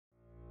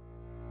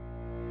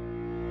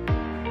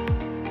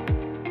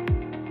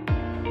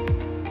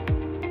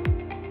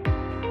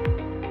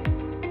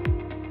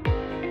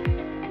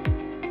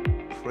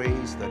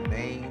praise the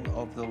name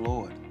of the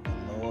Lord.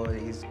 The Lord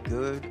is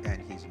good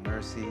and his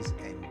mercies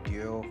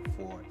endure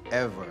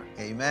forever.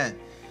 Amen.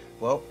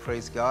 Well,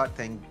 praise God.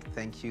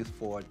 Thank you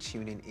for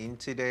tuning in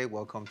today.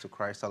 Welcome to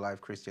Christ Alive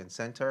Christian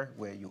Center,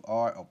 where you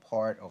are a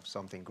part of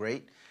something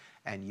great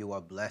and you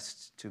are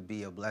blessed to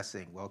be a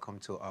blessing. Welcome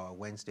to our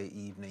Wednesday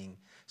evening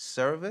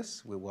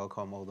service. We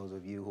welcome all those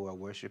of you who are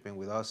worshiping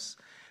with us,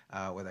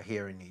 whether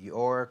here in New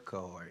York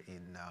or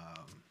in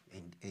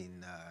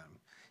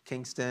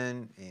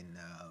Kingston, in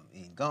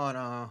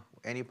Ghana,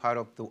 any part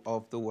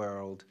of the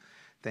world.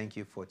 Thank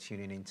you for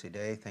tuning in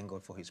today. Thank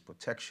God for his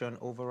protection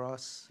over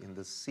us in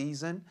this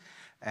season.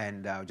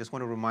 And I just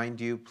want to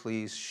remind you,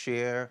 please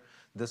share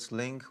this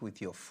link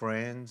with your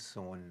friends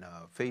on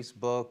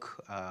Facebook,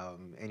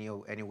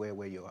 anywhere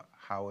where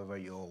however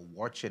you're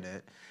watching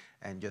it,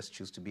 and just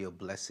choose to be a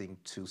blessing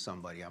to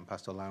somebody. I'm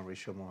Pastor Lanre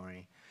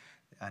Shomori,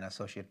 an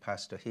associate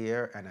pastor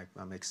here, and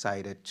I'm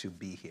excited to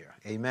be here.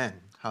 Amen.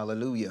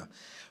 Hallelujah.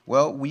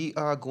 Well, we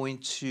are going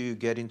to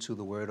get into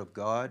the Word of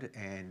God,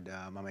 and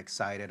I'm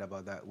excited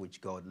about that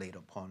which God laid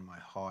upon my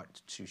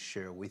heart to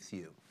share with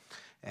you.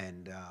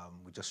 And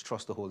we just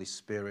trust the Holy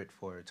Spirit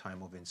for a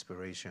time of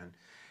inspiration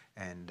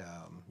and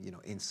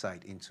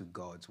insight into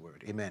God's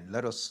Word. Amen.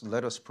 Let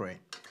us pray.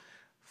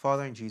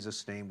 Father, in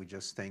Jesus' name, we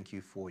just thank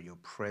you for your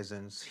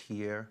presence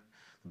here.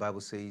 The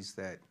Bible says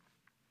that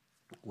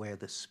where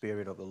the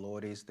Spirit of the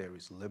Lord is, there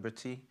is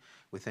liberty.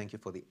 We thank you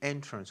for the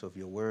entrance of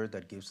your word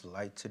that gives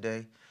light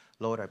today.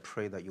 Lord, I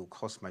pray that you'll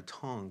cause my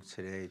tongue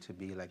today to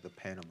be like the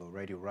pen of a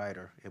ready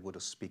writer, able to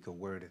speak a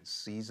word in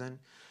season.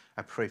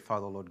 I pray,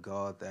 Father, Lord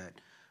God, that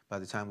by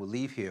the time we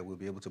leave here, we'll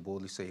be able to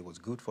boldly say it was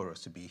good for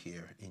us to be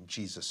here. In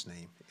Jesus'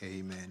 name,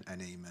 amen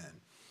and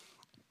amen.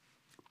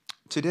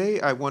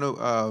 Today, I want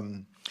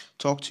to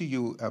talk to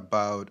you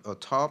about a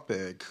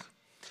topic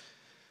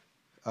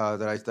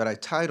that I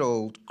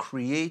titled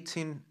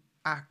Creating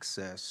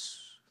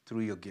Access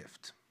Through Your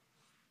Gift.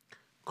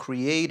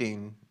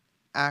 Creating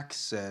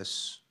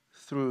access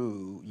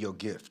through your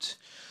gift.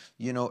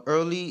 You know,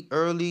 early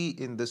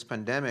in this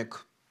pandemic,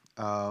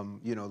 the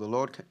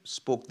Lord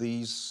spoke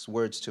these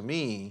words to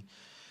me,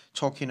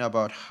 talking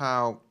about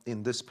how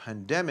in this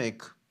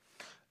pandemic,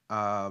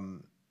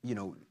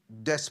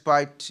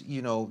 despite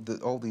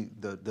all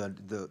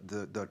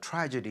the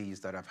tragedies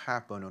that have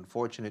happened,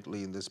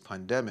 unfortunately, in this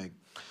pandemic,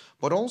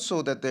 but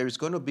also that there is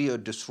going to be a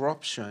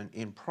disruption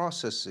in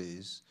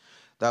processes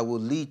that will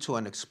lead to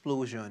an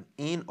explosion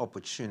in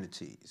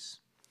opportunities,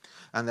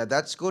 and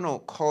that's going to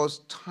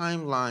cause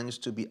timelines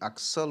to be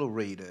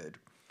accelerated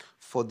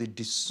for the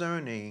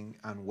discerning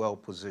and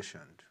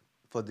well-positioned.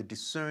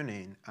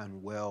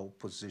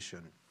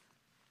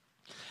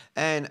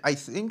 And I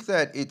think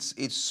that it's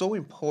so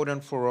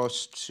important for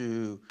us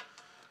to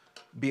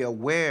be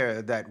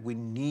aware that we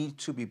need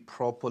to be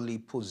properly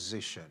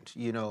positioned.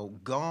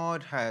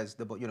 God has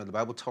the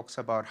Bible talks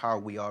about how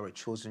we are a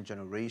chosen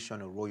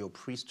generation, a royal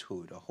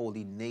priesthood, a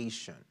holy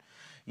nation,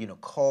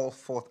 called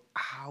forth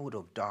out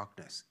of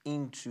darkness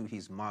into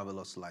his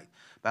marvelous light.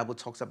 Bible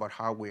talks about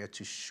how we are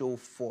to show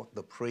forth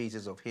the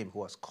praises of him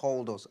who has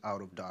called us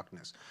out of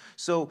darkness.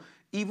 So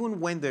even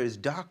when there is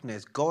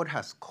darkness, God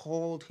has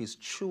called his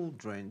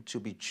children to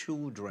be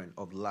children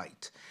of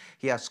light.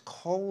 He has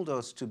called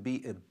us to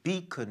be a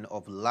beacon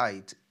of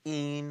light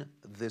in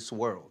this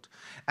world.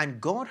 And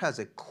God has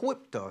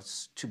equipped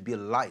us to be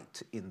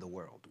light in the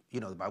world. The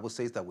Bible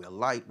says that we're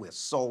light, we're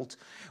salt.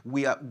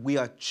 We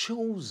are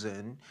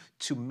chosen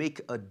to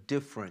make a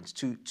difference,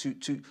 to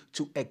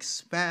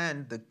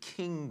expand the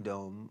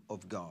kingdom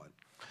of God.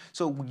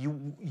 So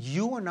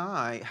you and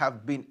I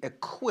have been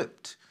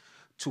equipped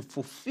to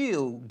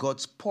fulfill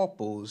God's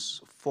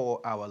purpose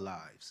for our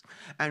lives.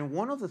 And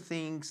one of the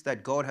things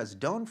that God has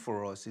done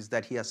for us is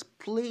that he has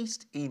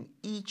placed in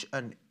each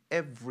and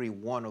every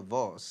one of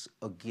us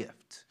a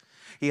gift.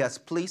 He has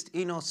placed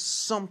in us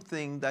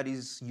something that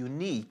is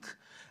unique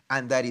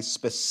and that is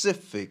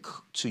specific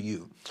to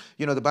you.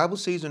 The Bible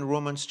says in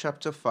Romans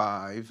chapter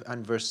 5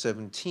 and verse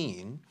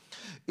 17,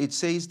 it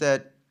says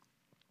that,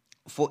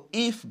 for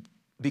if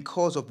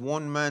because of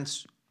one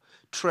man's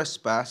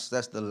trespass,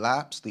 that's the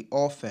lapse, the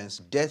offense,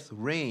 death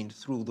reigned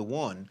through the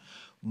one,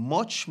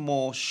 much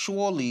more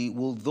surely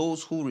will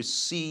those who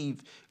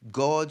receive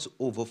God's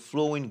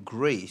overflowing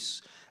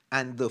grace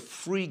and the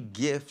free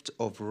gift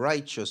of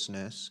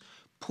righteousness,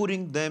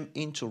 putting them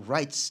into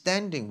right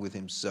standing with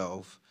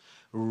himself,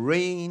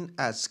 reign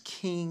as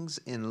kings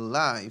in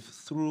life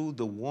through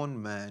the one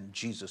man,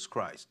 Jesus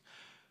Christ.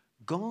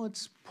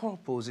 God's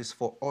purpose is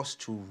for us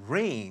to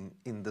reign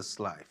in this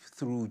life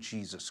through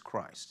Jesus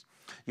Christ.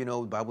 The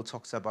Bible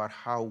talks about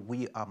how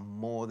we are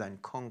more than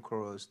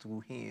conquerors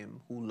through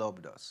him who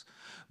loved us.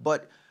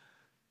 But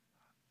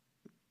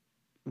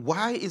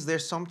why is there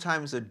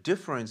sometimes a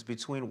difference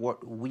between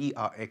what we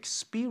are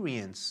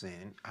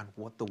experiencing and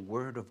what the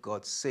Word of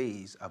God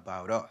says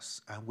about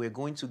us? And we're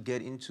going to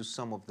get into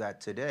some of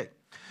that today.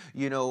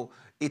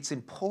 It's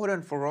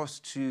important for us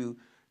to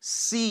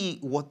see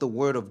what the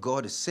Word of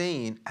God is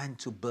saying and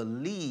to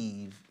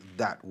believe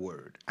that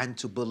Word and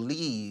to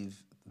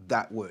believe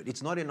that word.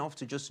 It's not enough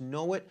to just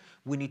know it.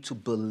 We need to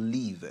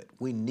believe it.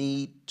 We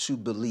need to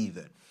believe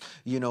it.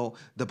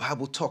 The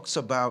Bible talks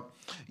about,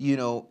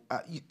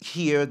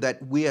 here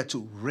that we are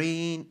to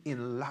reign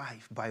in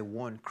life by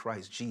one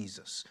Christ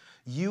Jesus.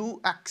 You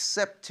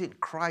accepting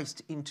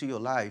Christ into your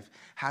life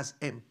has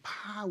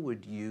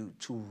empowered you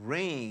to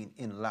reign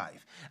in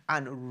life.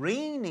 And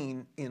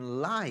reigning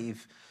in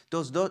life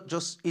does not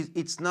just,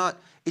 it's not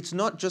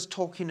just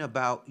talking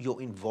about your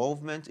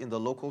involvement in the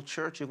local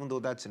church, even though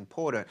that's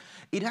important.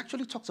 It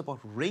actually talks about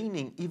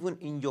reigning even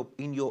in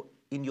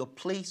your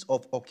place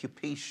of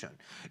occupation.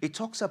 It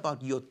talks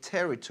about your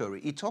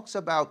territory. It talks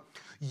about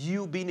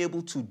you being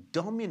able to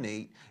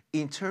dominate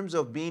in terms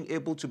of being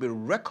able to be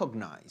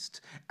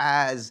recognized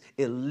as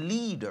a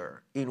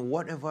leader in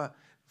whatever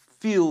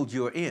field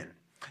you're in.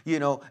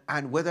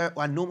 And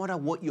no matter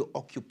what your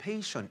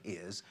occupation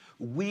is,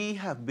 we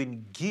have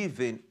been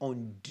given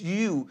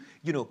undue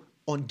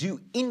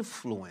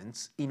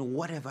influence in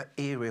whatever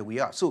area we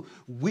are. So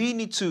we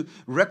need to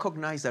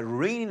recognize that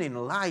reigning in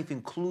life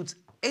includes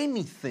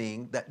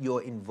anything that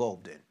you're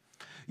involved in.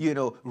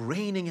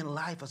 Reigning in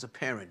life as a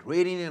parent,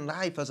 reigning in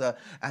life as a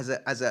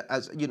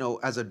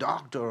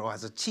doctor or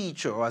as a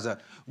teacher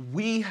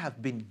we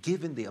have been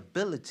given the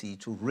ability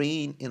to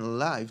reign in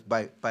life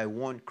by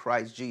one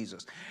Christ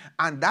Jesus.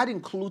 And that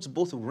includes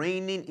both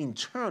reigning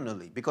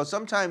internally, because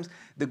sometimes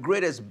the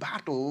greatest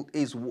battle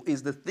is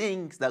the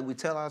things that we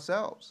tell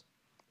ourselves.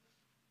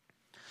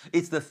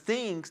 It's the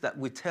things that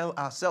we tell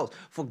ourselves.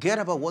 Forget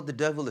about what the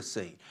devil is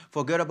saying.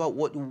 Forget about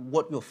what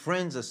your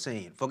friends are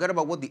saying. Forget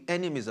about what the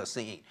enemies are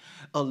saying.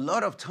 A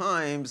lot of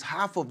times,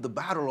 half of the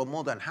battle, or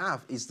more than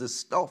half, is the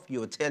stuff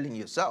you're telling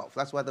yourself.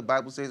 That's why the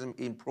Bible says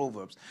in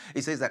Proverbs,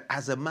 it says that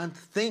as a man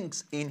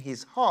thinks in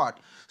his heart,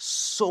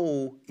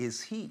 so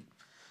is he.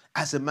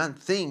 As a man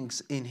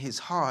thinks in his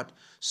heart,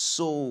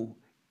 so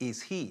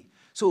is he.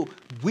 So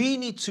we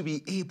need to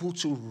be able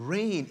to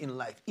reign in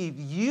life. If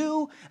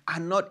you are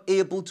not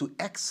able to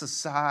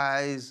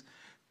exercise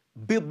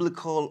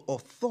biblical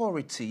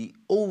authority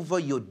over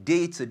your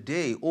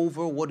day-to-day,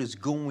 over what is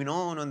going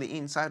on the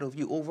inside of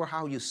you, over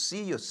how you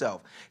see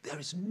yourself, there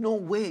is no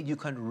way you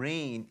can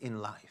reign in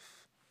life.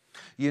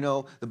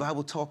 The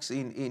Bible talks I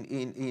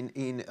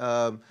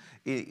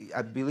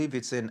believe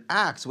it's in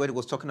Acts, where it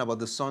was talking about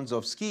the sons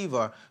of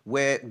Sceva,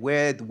 where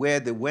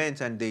they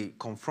went and they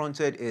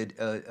confronted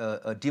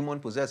a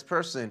demon-possessed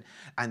person,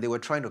 and they were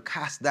trying to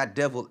cast that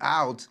devil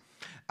out,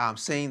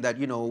 saying that,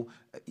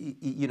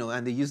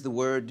 and they used the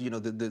word,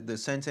 the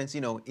sentence,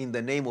 in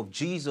the name of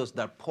Jesus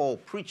that Paul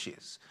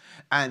preaches.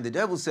 And the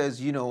devil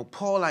says,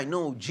 Paul I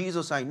know,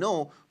 Jesus I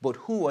know, but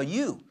who are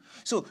you?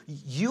 So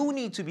you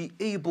need to be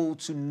able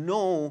to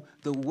know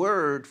the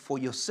word for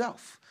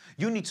yourself.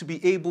 You need to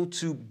be able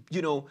to,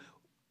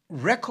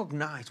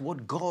 recognize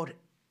what God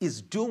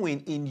is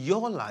doing in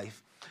your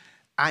life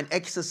and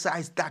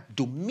exercise that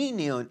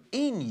dominion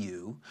in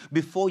you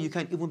before you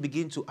can even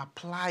begin to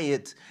apply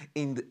it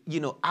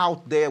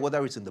out there,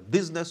 whether it's in the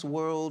business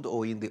world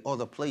or in the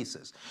other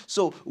places.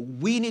 So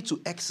we need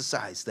to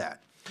exercise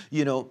that,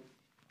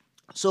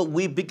 So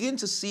we begin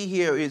to see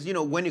here is,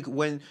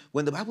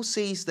 when the Bible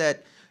says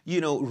that,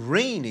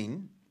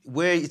 reigning,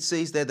 where it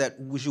says that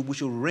we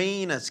should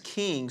reign as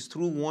kings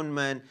through one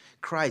man,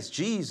 Christ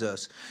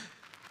Jesus.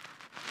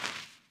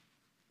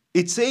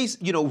 It says,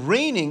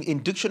 reigning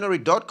in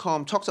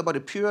dictionary.com talks about a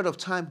period of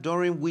time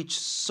during which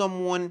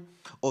someone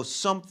or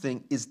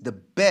something is the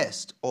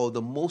best or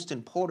the most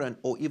important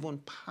or even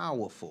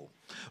powerful.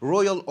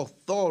 Royal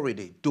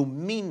authority,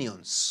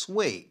 dominion,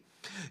 sway.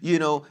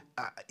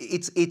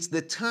 It's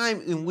the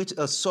time in which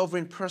a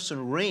sovereign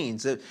person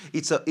reigns.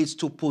 It's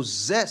to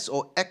possess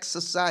or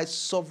exercise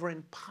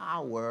sovereign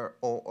power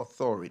or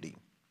authority.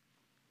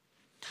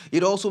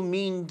 It also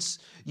means,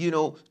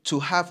 to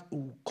have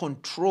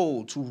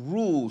control, to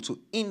rule, to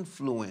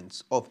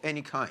influence of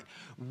any kind.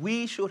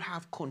 We should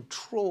have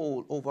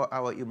control over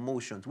our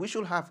emotions. We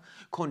should have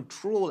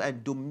control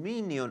and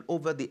dominion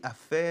over the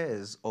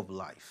affairs of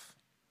life.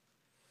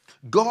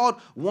 God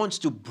wants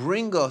to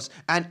bring us,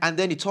 and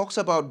then he talks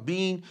about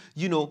being,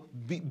 to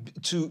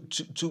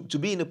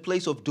be in a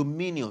place of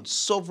dominion,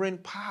 sovereign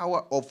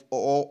power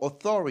or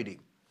authority.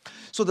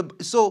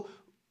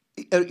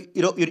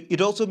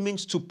 It also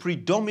means to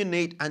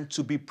predominate and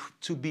to be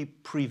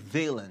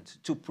prevalent,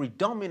 to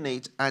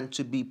predominate and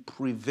to be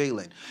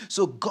prevalent.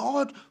 So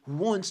God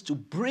wants to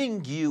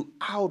bring you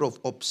out of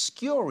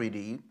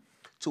obscurity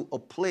to a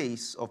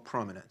place of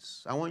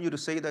prominence. I want you to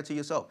say that to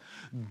yourself.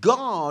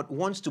 God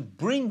wants to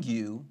bring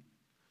you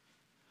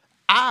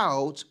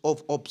out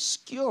of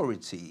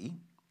obscurity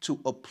to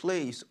a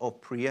place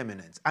of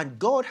preeminence. And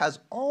God has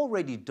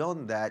already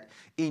done that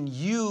in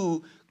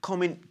you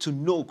coming to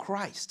know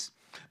Christ.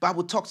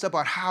 Bible talks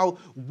about how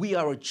we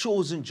are a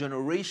chosen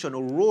generation,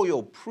 a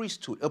royal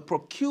priesthood, a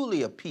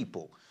peculiar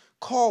people,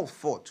 called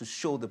forth to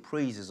show the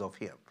praises of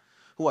him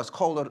who has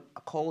called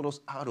us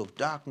out of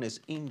darkness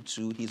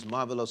into his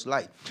marvelous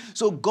light.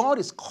 So God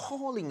is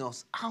calling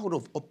us out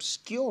of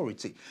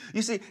obscurity.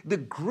 You see, the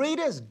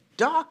greatest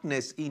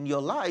darkness in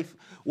your life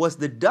was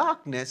the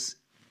darkness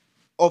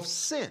of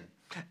sin.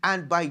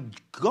 And by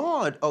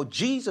God or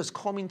Jesus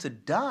coming to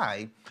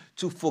die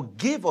to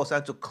forgive us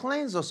and to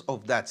cleanse us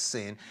of that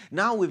sin,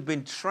 now we've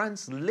been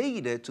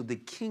translated to the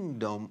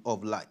kingdom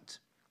of light.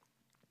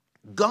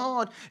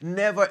 God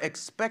never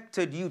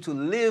expected you to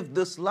live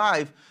this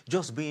life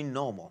just being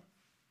normal.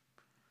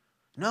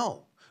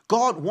 No.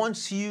 God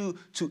wants you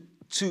to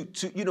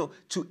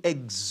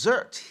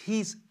exert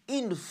his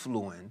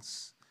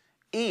influence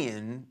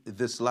in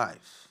this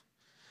life.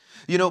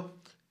 You know,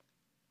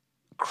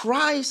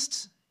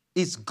 Christ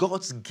is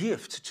God's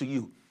gift to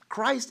you.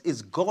 Christ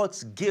is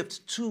God's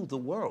gift to the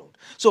world.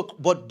 So,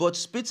 but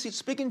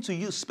speaking to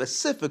you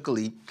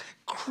specifically,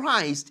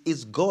 Christ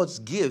is God's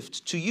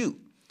gift to you.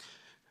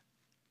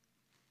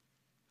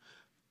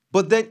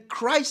 But then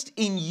Christ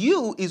in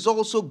you is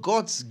also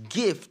God's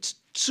gift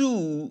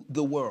to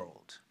the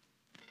world.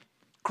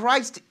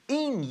 Christ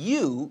in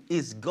you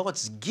is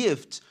God's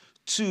gift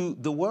to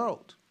the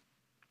world.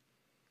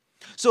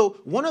 So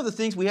one of the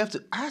things we have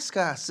to ask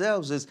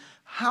ourselves is,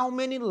 how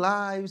many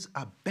lives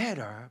are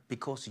better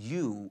because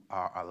you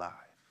are alive?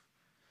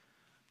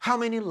 How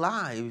many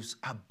lives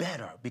are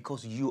better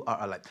because you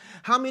are alive?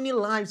 How many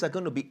lives are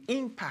going to be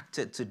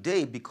impacted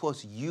today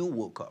because you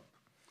woke up?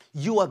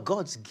 You are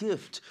God's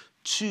gift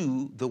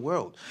to the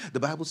world. The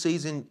Bible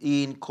says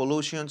in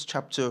Colossians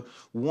chapter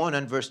 1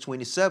 and verse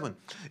 27,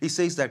 it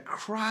says that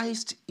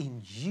Christ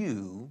in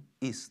you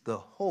is the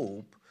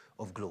hope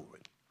of glory.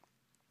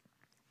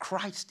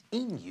 Christ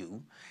in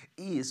you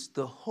is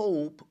the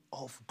hope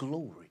of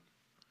glory.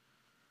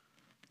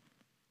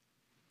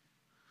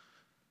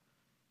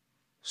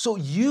 So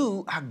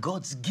you are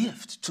God's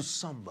gift to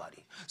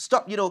somebody.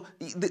 Stop,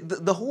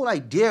 the whole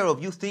idea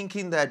of you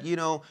thinking that,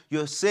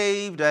 you're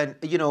saved and,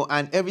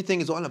 and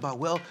everything is all about,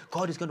 well,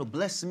 God is going to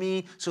bless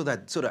me so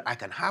that I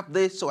can have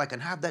this, so I can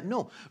have that.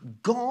 No,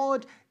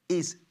 God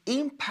has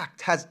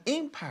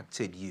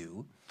impacted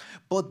you,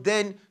 but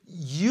then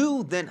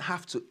you then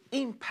have to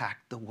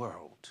impact the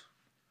world.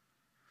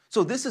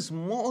 So this is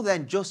more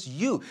than just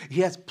you. He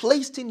has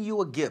placed in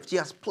you a gift. He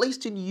has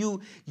placed in you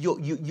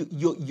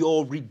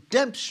your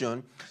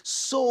redemption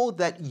so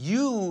that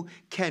you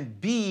can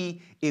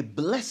be a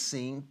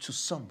blessing to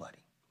somebody.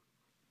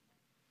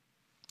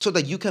 So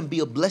that you can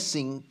be a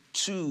blessing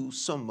to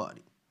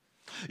somebody.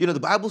 The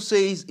Bible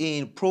says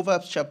in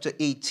Proverbs chapter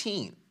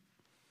 18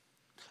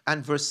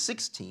 and verse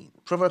 16,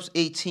 Proverbs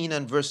 18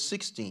 and verse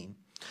 16,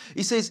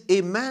 it says,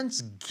 a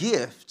man's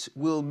gift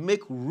will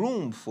make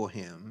room for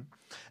him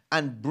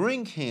and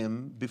bring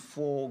him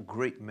before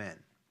great men.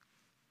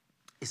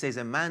 It says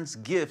a man's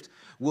gift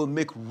will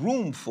make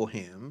room for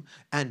him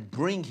and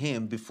bring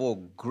him before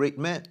great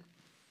men.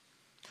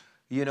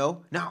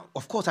 Now,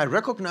 of course, I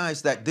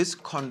recognize that this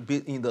can be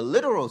in the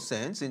literal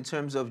sense in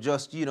terms of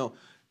just,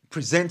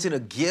 presenting a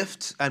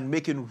gift and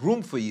making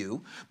room for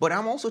you. But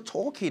I'm also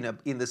talking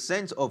in the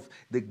sense of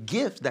the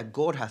gift that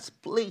God has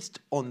placed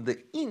on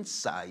the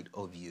inside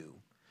of you,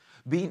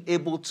 being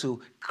able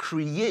to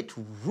create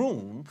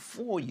room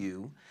for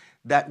you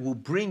that will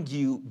bring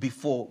you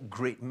before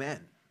great men.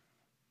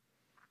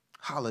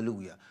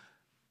 Hallelujah.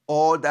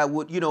 Or that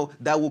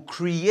will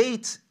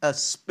create a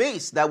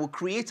space, that will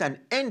create an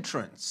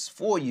entrance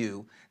for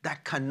you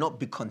that cannot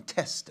be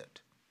contested.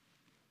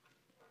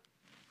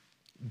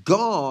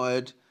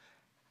 God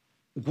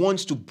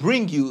wants to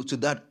bring you to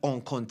that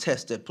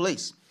uncontested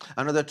place.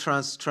 Another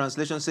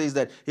translation says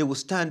that he will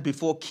stand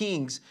before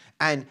kings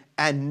and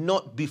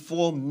not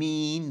before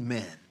mean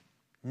men.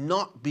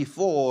 Not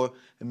before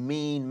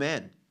mean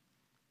men.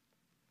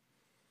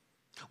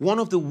 One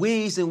of the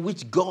ways in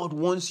which God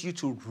wants you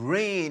to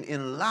reign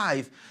in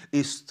life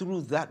is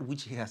through that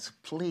which he has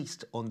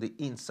placed on the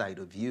inside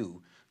of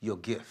you, your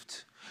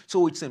gift.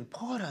 So it's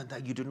important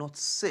that you do not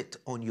sit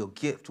on your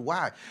gift.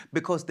 Why?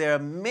 Because there are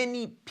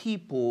many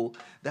people,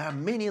 there are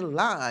many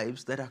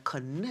lives that are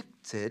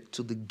connected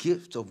to the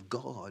gift of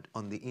God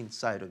on the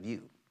inside of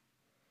you.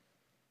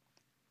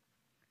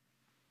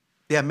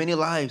 There are many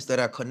lives that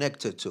are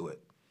connected to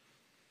it.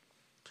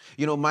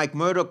 Mike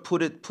Murdock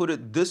put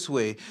it this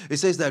way. It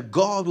says that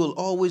God will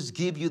always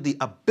give you the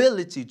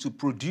ability to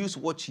produce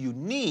what you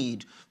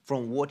need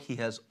from what he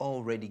has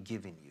already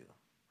given you.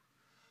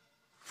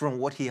 From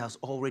what he has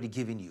already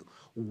given you.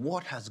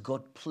 What has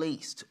God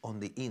placed on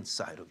the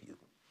inside of you?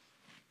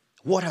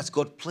 What has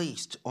God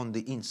placed on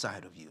the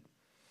inside of you?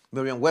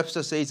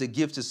 Merriam-Webster says a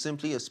gift is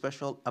simply a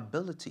special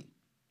ability.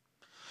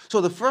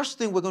 So the first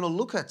thing we're going to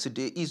look at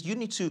today is you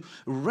need to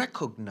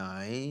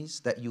recognize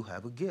that you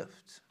have a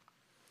gift.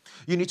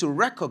 You need to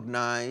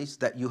recognize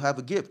that you have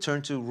a gift.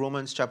 Turn to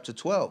Romans chapter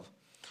 12,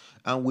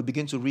 and we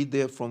begin to read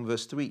there from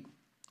verse 3.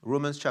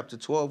 Romans chapter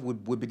 12,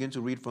 we begin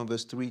to read from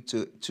verse 3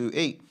 to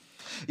 8.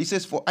 He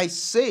says, for I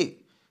say,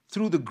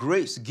 through the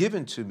grace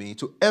given to me,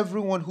 to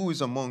everyone who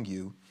is among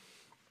you,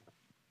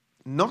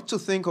 not to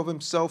think of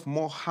himself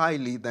more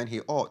highly than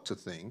he ought to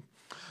think,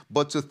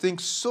 but to think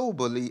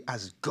soberly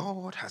as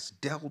God has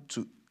dealt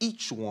to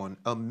each one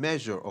a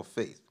measure of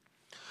faith.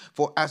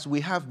 For as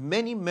we have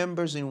many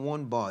members in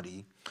one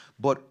body,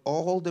 but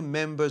all the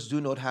members do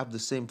not have the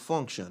same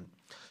function,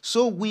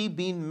 So we,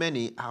 being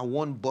many, are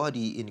one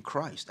body in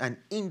Christ, and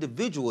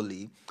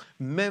individually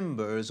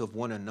members of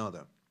one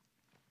another.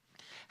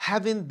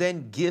 Having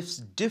then gifts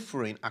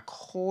differing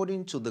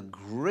according to the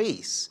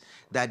grace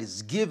that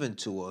is given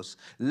to us,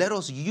 let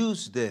us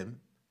use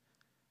them.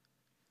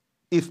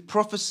 If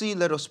prophecy,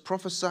 let us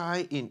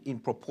prophesy in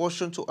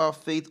proportion to our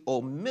faith,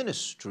 or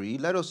ministry,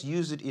 let us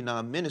use it in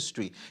our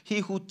ministry. He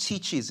who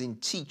teaches in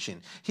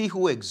teaching, he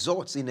who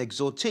exhorts in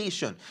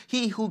exhortation,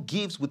 he who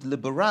gives with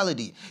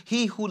liberality,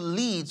 he who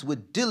leads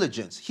with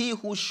diligence, he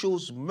who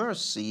shows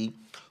mercy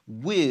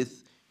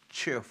with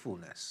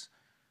cheerfulness.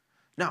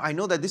 Now, I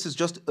know that this is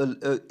just a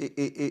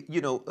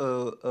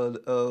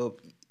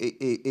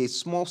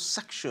small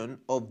section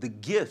of the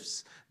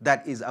gifts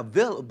that is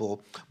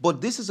available, but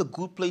this is a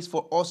good place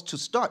for us to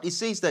start. It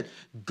says that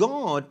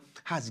God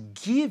has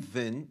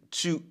given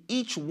to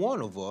each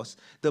one of us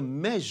the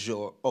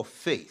measure of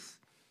faith.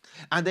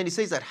 And then it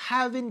says that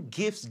having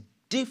gifts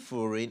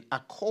differing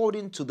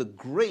according to the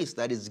grace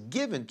that is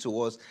given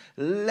to us,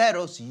 let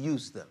us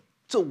use them.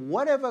 So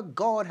whatever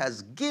God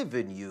has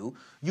given you,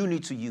 you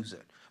need to use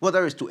it.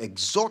 Whether it's to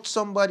exhort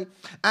somebody.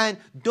 And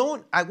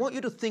I want you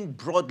to think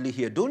broadly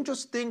here. Don't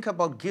just think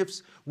about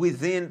gifts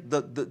within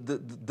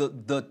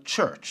the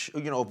church,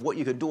 of what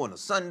you can do on a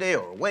Sunday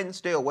or a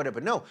Wednesday or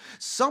whatever. No,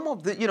 some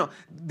of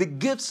the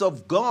gifts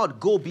of God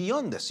go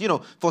beyond this.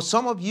 For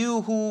some of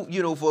you who,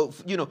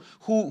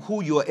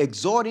 who you're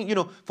exhorting,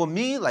 for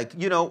me, I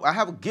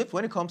have a gift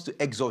when it comes to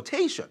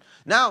exhortation.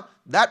 Now,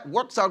 that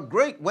works out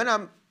great when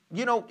I'm,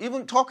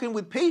 even talking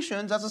with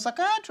patients as a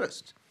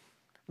psychiatrist.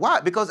 Why?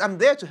 Because I'm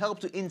there to help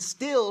to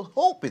instill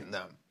hope in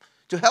them,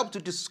 to help to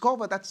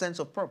discover that sense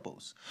of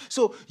purpose.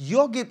 So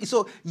your gift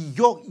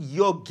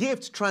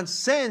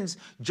transcends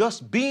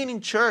just being in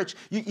church.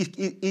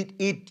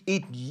 It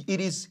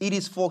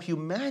is for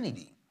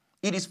humanity.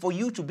 It is for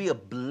you to be a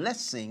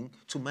blessing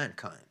to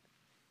mankind.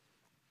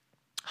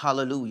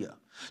 Hallelujah.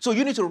 So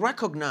you need to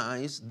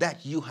recognize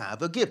that you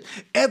have a gift.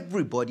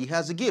 Everybody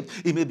has a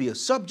gift. It may be a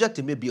subject,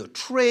 it may be a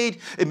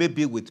trade, it may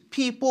be with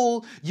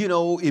people,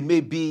 it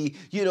may be,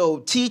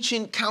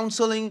 teaching,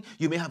 counseling.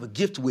 You may have a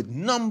gift with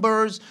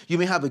numbers. You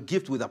may have a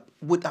gift with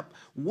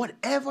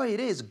whatever it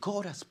is,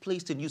 God has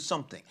placed in you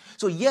something.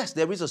 So yes,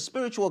 there is a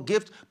spiritual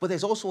gift, but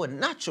there's also a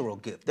natural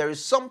gift. There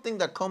is something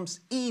that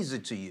comes easy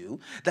to you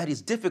that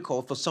is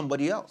difficult for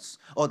somebody else,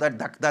 or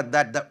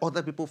that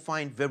other people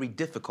find very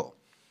difficult.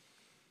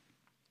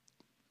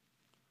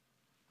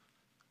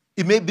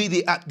 It may be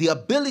the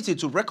ability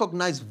to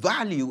recognize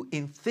value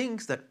in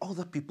things that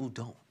other people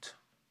don't.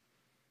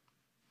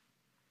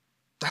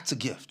 That's a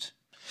gift.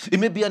 It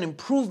may be an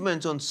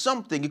improvement on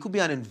something. It could be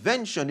an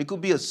invention. It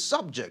could be a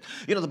subject.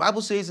 The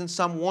Bible says in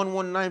Psalm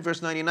 119,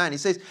 verse 99, it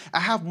says, I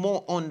have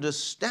more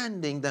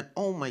understanding than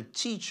all my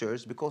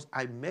teachers because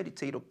I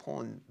meditate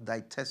upon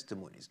thy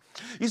testimonies.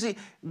 You see,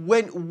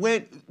 when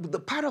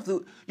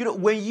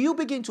you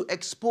begin to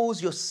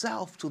expose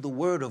yourself to the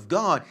Word of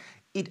God,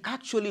 it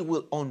actually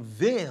will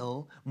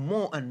unveil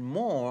more and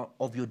more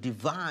of your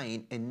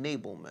divine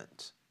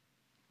enablement.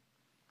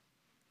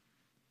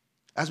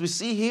 As we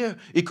see here,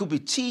 it could be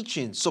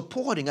teaching,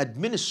 supporting,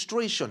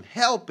 administration,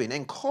 helping,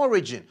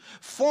 encouraging,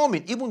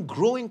 forming, even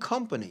growing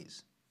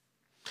companies.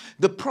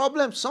 The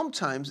problem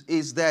sometimes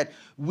is that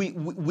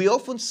we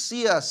often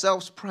see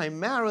ourselves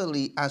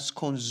primarily as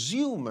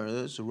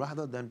consumers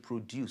rather than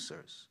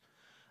producers.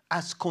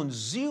 As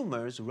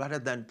consumers rather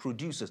than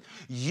producers.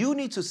 You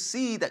need to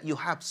see that you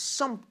have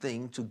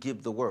something to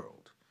give the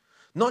world,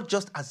 not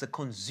just as a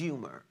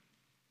consumer.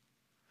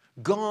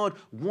 God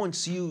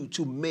wants you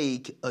to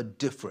make a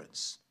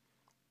difference.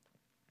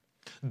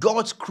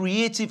 God's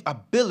creative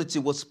ability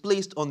was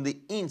placed on the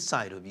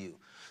inside of you.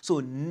 So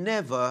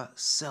never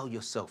sell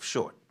yourself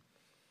short.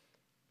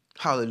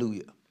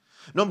 Hallelujah.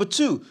 Number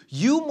 2,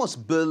 you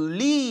must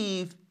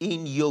believe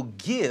in your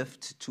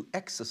gift to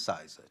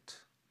exercise it.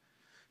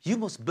 You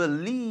must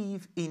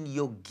believe in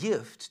your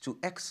gift to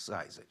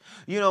exercise it.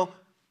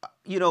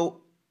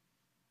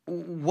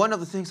 One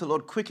of the things the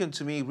Lord quickened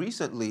to me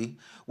recently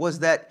was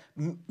that,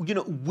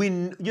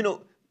 when,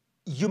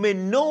 you may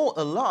know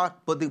a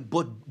lot,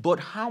 but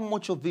how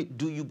much of it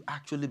do you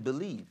actually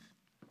believe?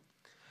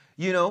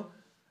 We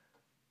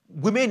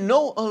may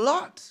know a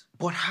lot,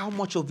 but how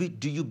much of it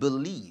do you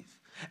believe?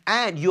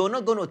 And you're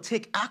not going to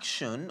take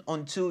action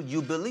until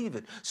you believe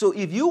it. So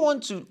if you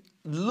want to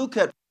look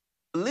at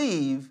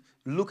believe,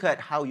 look at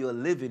how you're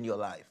living your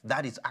life.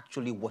 That is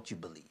actually what you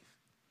believe.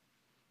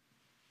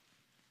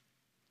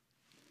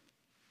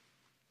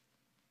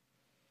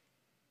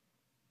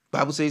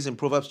 Bible says in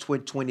Proverbs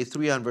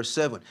 23 and verse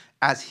 7,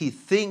 as he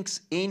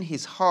thinks in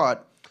his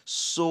heart,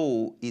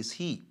 so is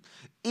he.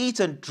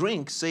 Eat and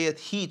drink, saith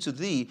he to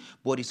thee,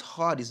 but his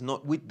heart is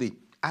not with thee.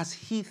 As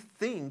he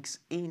thinks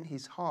in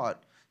his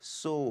heart,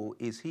 so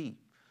is he.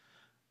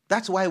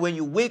 That's why when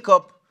you wake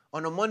up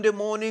on a Monday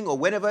morning or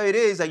whenever it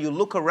is and you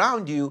look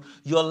around you,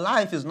 your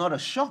life is not a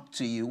shock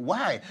to you.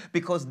 Why?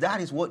 Because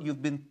that is what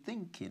you've been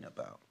thinking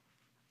about.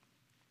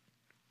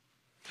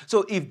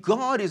 So if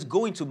God is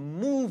going to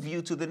move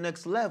you to the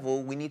next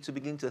level, we need to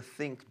begin to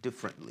think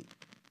differently.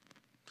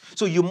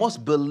 So you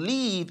must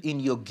believe in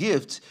your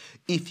gift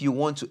if you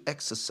want to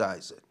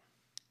exercise it.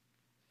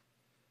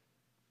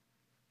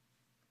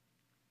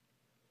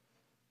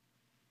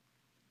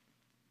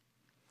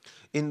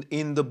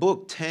 In the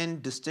book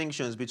 10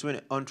 Distinctions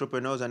Between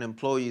Entrepreneurs and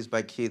Employees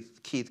by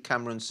Keith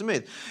Cameron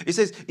Smith, it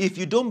says, if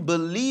you don't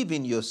believe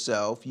in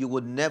yourself, you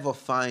will never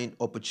find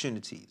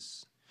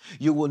opportunities.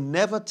 You will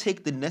never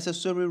take the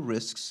necessary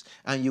risks,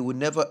 and you will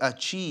never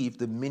achieve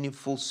the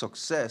meaningful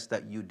success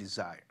that you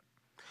desire.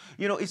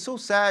 You know, it's so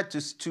sad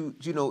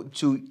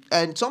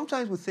and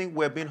sometimes we think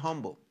we're being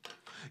humble.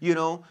 You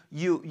know,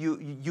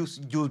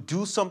 you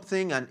do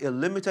something and a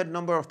limited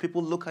number of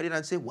people look at it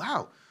and say,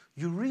 wow,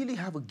 you really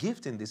have a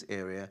gift in this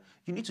area.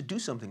 You need to do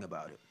something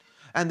about it.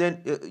 And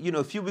then,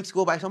 a few weeks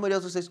go by, somebody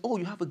else says, oh,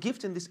 you have a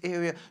gift in this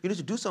area. You need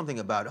to do something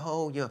about it.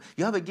 Oh, yeah,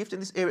 you have a gift in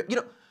this area.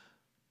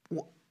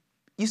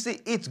 You see,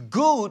 it's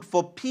good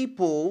for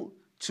people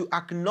to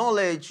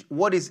acknowledge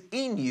what is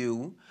in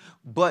you,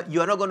 but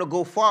you're not going to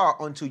go far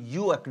until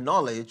you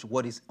acknowledge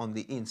what is on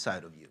the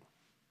inside of you.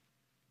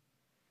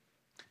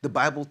 The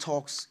Bible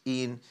talks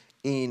in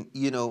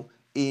Philemon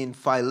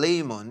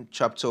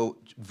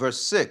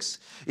verse 6,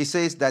 it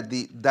says that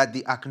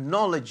the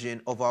acknowledging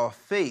of our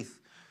faith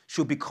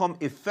should become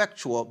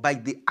effectual by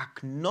the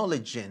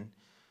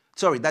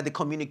that the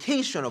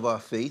communication of our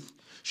faith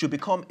should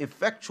become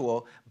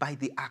effectual by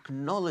the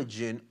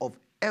acknowledging of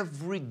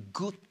every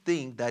good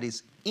thing that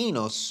is in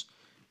us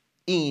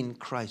in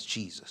Christ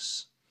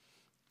Jesus.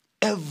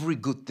 Every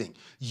good thing.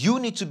 You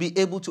need to be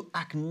able to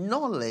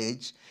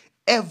acknowledge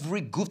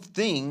every good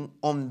thing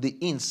on the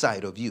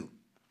inside of you.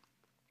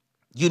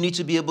 You need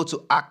to be able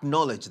to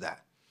acknowledge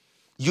that.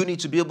 You need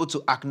to be able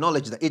to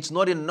acknowledge that. It's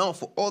not enough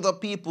for other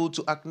people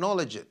to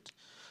acknowledge it.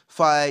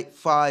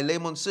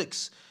 Philemon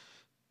 6,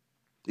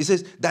 it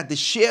says that the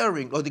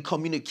sharing or the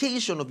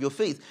communication of your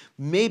faith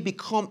may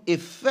become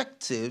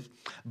effective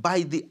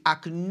by the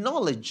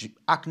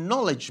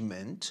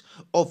acknowledgement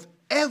of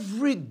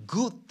every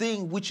good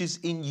thing which is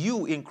in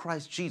you in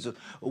Christ Jesus.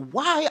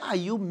 Why are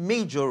you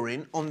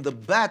majoring on the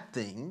bad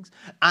things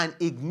and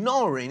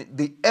ignoring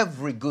the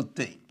every good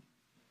thing?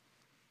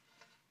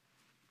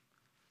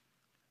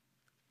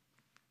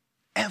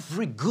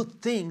 Every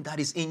good thing that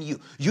is in you,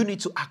 you need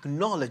to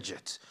acknowledge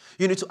it.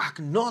 You need to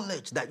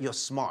acknowledge that you're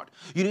smart.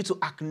 You need to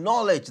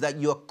acknowledge that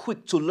you're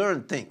quick to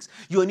learn things.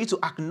 You need to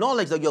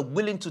acknowledge that you're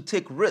willing to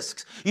take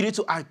risks. You need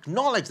to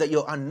acknowledge that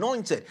you're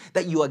anointed,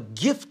 that you are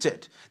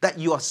gifted, that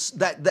you are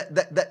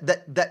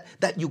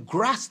that you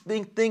grasp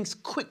things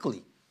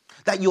quickly,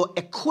 that you're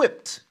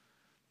equipped.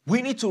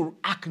 We need to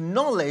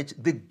acknowledge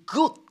the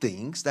good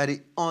things that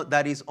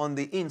is on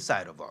the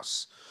inside of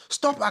us.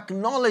 Stop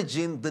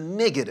acknowledging the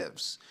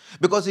negatives,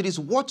 because it is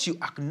what you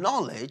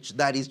acknowledge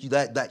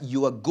that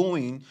you are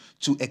going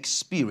to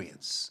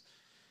experience.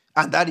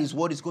 And that is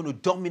what is going to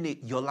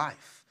dominate your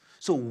life.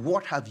 So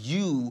what have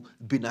you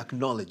been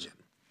acknowledging?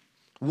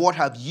 What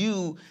have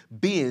you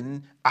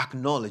been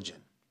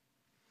acknowledging?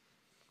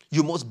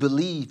 You must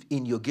believe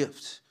in your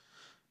gift.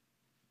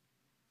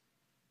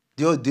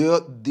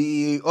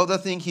 The other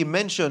thing he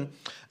mentioned,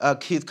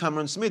 Keith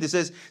Cameron Smith, he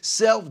says,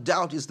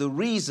 self-doubt is the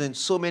reason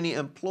so many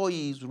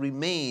employees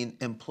remain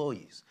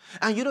employees.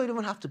 And you don't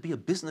even have to be a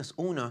business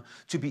owner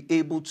to be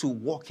able to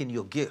walk in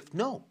your gift.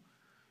 No.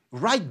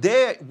 Right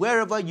there,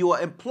 wherever you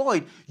are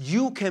employed,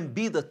 you can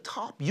be the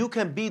top. You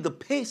can be the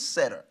pace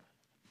setter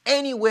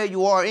anywhere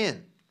you are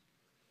in.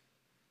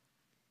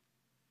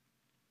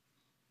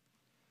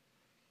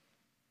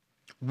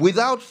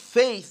 Without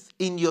faith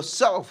in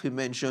yourself, he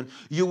mentioned,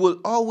 you will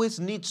always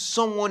need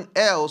someone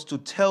else to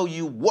tell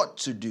you what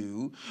to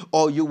do,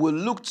 or you will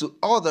look to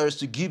others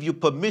to give you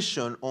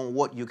permission on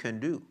what you can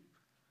do.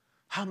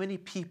 How many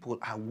people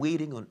are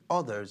waiting on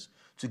others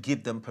to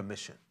give them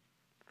permission?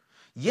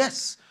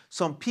 Yes,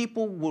 some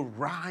people will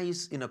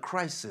rise in a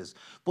crisis,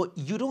 but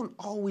you don't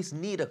always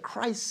need a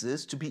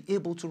crisis to be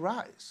able to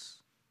rise.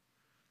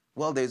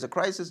 Well, there's a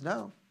crisis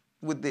now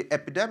with the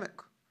epidemic.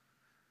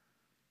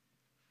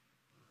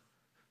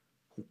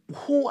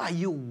 Who are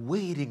you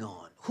waiting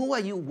on? Who are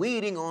you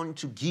waiting on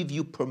to give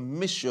you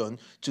permission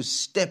to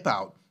step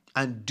out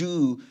and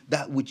do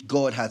that which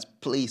God has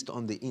placed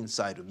on the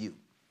inside of you?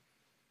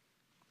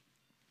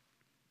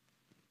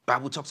 The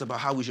Bible talks about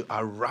how we should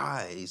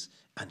arise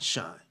and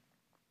shine.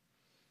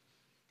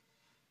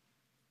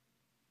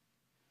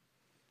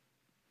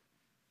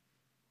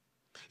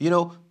 You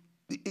know,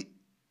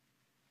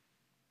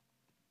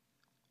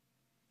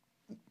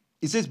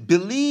 it says,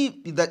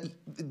 believe that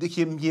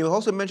he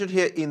also mentioned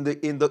here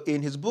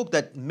in his book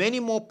that many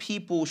more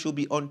people should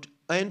be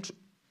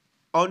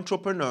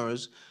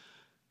entrepreneurs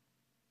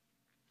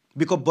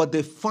but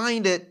they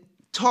find it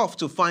tough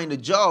to find a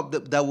job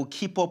that will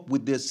keep up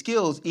with their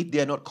skills if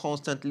they are not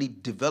constantly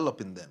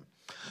developing them.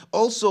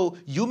 Also,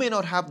 you may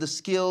not have the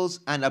skills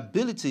and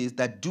abilities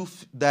that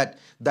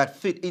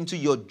fit into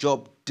your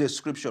job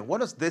description. What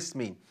does this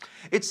mean?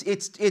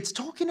 It's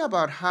talking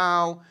about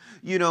how,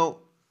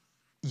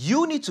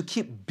 you need to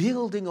keep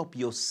building up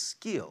your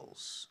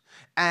skills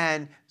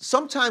And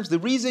sometimes the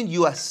reason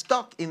you are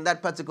stuck in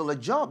that particular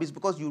job is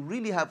because you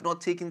really have not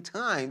taken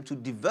time to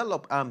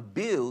develop and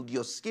build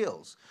your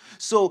skills.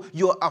 So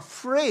you're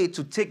afraid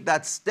to take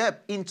that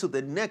step into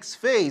the next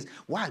phase.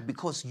 Why?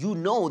 Because you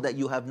know that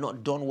you have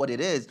not done what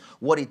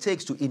it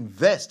takes to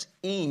invest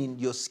in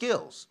your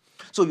skills.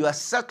 So you are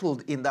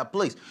settled in that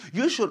place.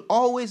 You should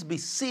always be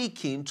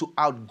seeking to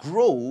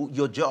outgrow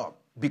your job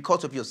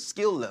because of your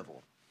skill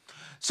level,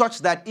 such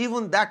that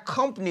even that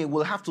company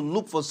will have to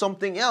look for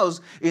something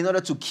else in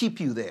order to keep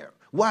you there.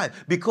 Why?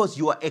 Because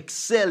you are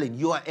excelling.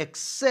 You are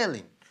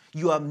excelling.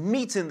 You are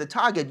meeting the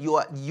target. You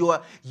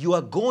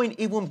are going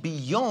even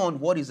beyond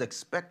what is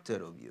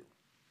expected of you.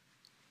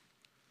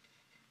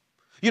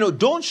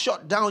 Don't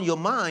shut down your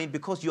mind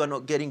because you are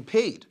not getting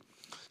paid.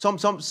 Some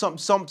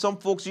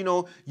folks,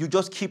 you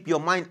just keep your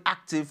mind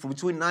active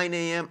between 9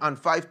 a.m. and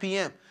 5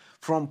 p.m.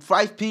 From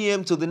 5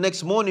 p.m. to the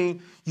next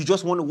morning, you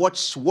just want to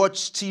watch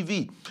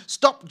TV.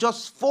 Stop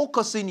just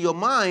focusing your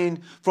mind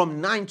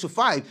from 9 to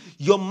 5.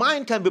 Your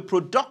mind can be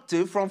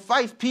productive from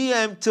 5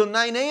 p.m. till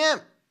 9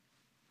 a.m.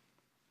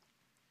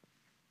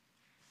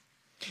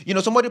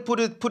 Somebody put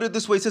it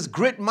this way. It says,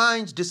 great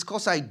minds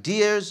discuss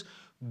ideas,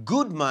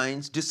 good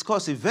minds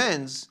discuss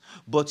events,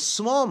 but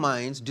small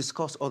minds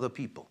discuss other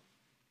people.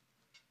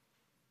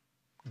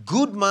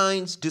 Good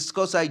minds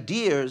discuss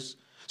ideas.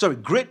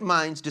 Great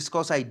minds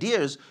discuss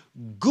ideas.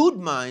 Good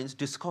minds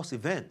discuss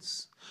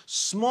events.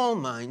 Small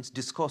minds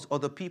discuss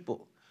other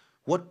people.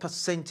 What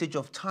percentage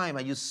of time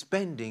are you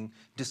spending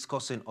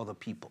discussing other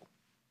people?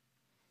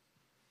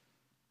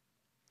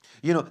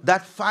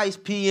 That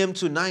 5 p.m.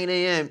 to 9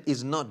 a.m.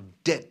 is not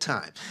dead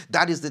time.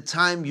 That is the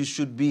time you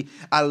should be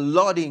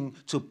allotting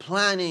to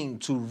planning,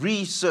 to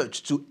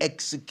research, to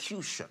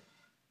execution.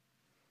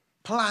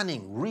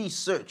 Planning,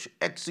 research,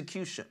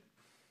 execution.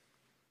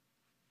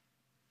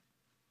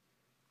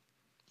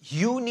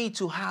 You need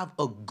to have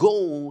a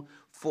goal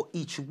for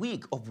each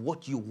week of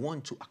what you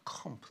want to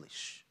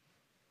accomplish.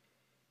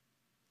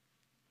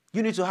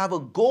 You need to have a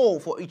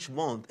goal for each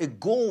month, a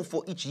goal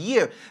for each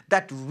year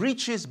that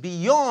reaches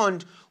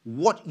beyond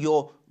what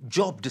your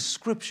job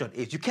description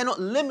is. You cannot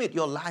limit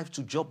your life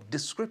to job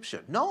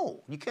description.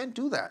 No, you can't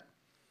do that.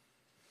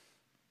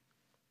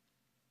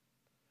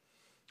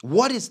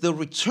 What is the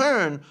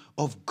return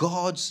of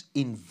God's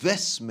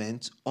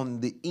investment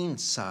on the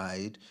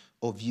inside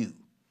of you?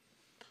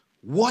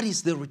 What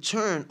is the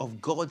return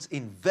of God's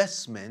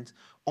investment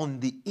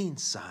on the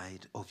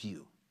inside of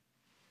you?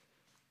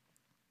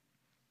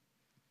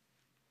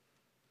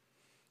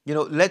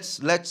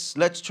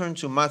 Let's turn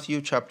to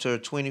Matthew chapter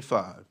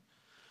 25.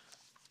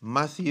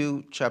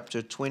 Matthew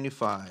chapter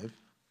 25.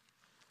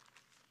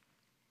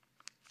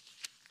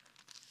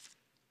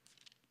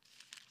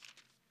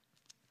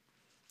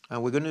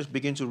 And we're going to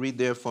begin to read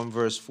there from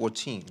verse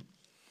 14.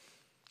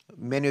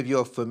 Many of you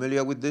are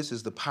familiar with this.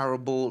 It's the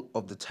parable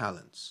of the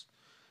talents.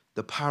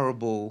 The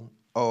parable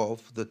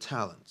of the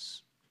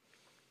talents.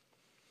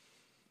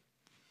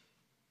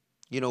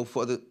 I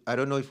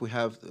don't know if we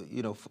have,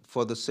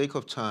 for the sake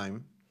of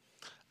time,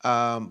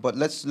 but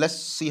let's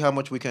see how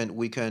much we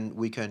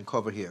can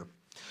cover here.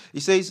 He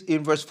says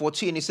in verse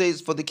 14, he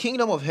says, for the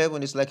kingdom of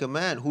heaven is like a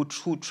man who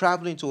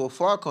traveling to a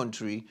far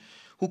country,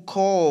 who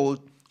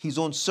called his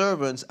own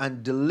servants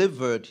and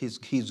delivered his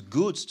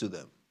goods to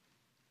them.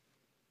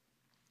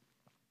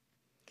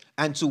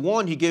 And to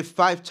one he gave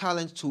 5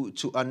 talents,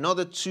 to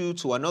another 2,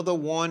 to another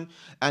 1,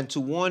 and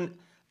to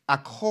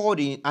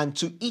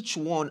each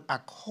one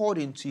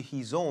according to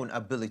his own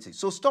ability.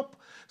 So stop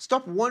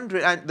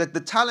wondering. And that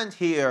the talent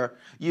here,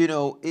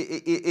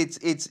 it's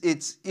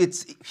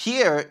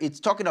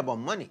talking about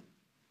money,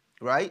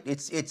 right?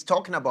 It's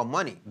talking about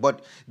money,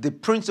 but the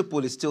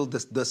principle is still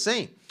the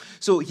same.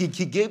 So he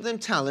gave them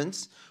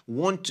talents.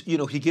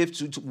 He gave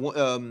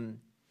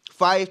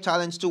 5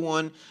 talents to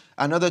one,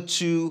 another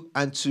 2,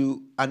 and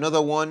to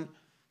another 1,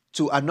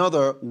 to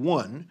another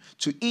 1,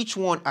 to each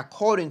one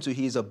according to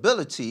his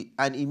ability,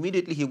 and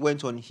immediately he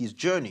went on his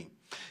journey.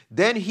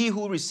 Then he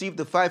who received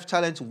the 5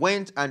 talents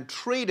went and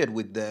traded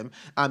with them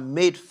and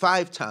made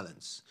 5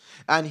 talents.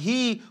 And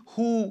he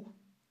who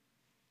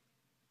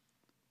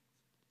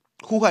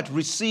had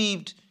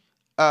received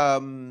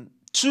 2,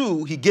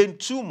 he gained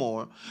 2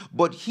 more.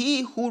 But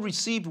he who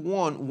received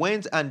 1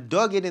 went and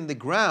dug it in the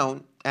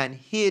ground and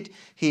hid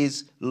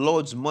his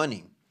Lord's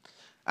money.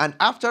 And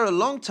after a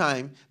long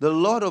time, the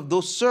Lord of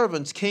those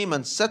servants came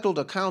and settled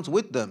accounts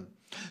with them.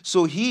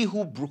 So he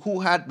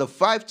who had the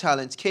 5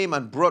 talents came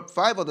and brought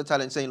 5 other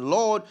talents, saying,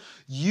 Lord,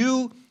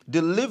 you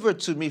delivered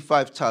to me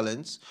 5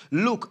 talents.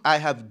 Look, I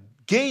have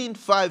gained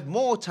 5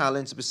 more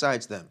talents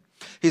besides them.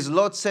 His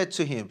Lord said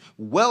to him,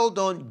 well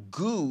done,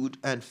 good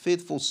and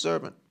faithful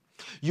servant.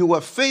 You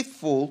were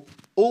faithful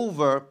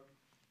over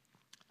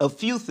a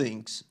few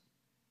things.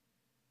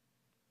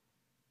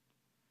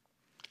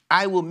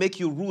 I will make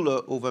you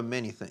ruler over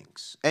many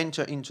things.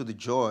 Enter into the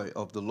joy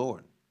of the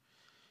Lord.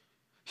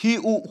 He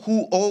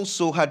who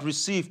also had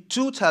received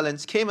 2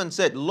 talents came and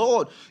said,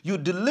 Lord, you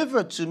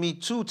delivered to me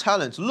 2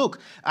 talents. Look,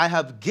 I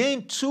have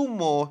gained 2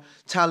 more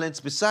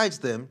talents besides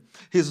them.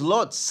 His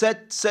Lord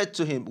said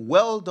to him,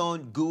 well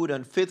done, good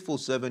and faithful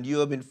servant. You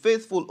have been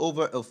faithful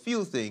over a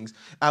few things.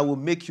 I will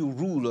make you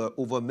ruler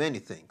over many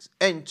things.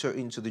 Enter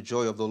into the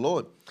joy of the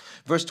Lord.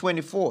 Verse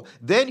 24,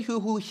 then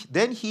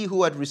he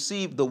who had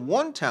received the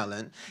 1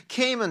 talent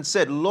came and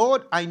said,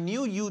 Lord, I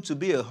knew you to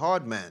be a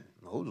hard man.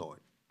 Oh, Lord.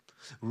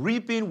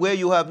 Reaping where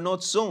you have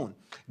not sown,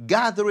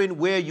 gathering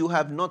where you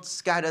have not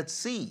scattered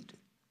seed.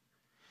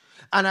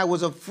 And I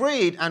was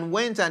afraid and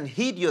went and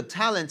hid your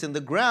talent in the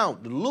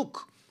ground.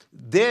 Look,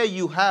 there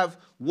you have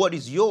what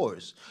is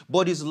yours.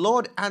 But his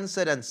Lord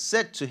answered and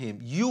said to him,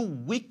 you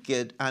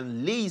wicked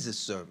and lazy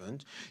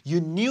servant,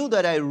 you knew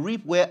that I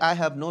reap where I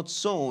have not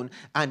sown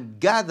and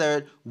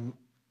gathered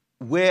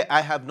where I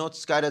have not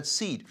scattered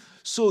seed.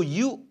 So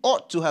you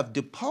ought to have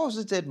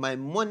deposited my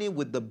money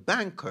with the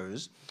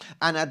bankers,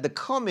 and at the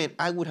coming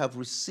I would have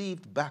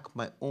received back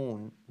my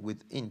own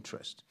with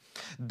interest.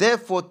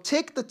 Therefore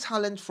take the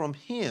talent from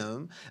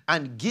him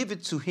and give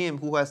it to him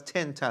who has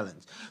 10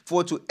 talents.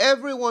 For to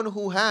everyone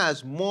who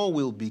has, more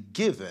will be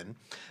given,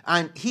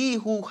 and he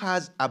who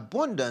has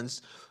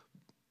abundance,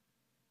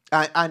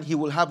 and he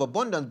will have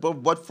abundance.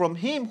 But from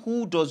him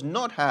who does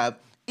not have,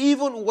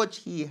 even what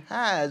he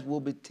has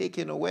will be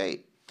taken away.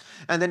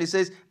 And then he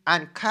says,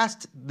 and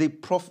cast the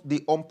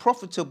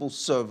unprofitable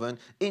servant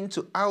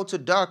into outer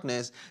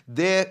darkness.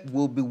 There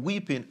will be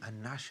weeping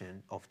and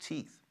gnashing of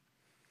teeth.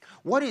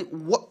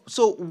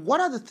 So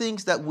what are the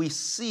things that we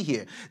see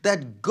here?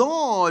 That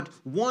God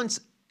wants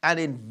an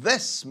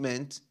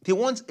investment. He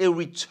wants a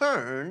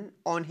return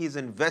on his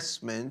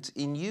investment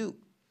in you.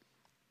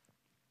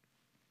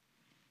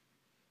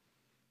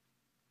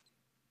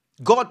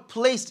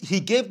 He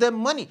gave them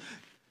money.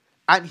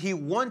 And he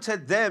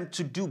wanted them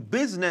to do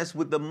business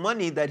with the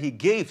money that he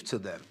gave to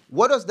them.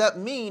 What does that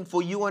mean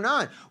for you and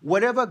I?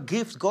 Whatever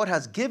gifts God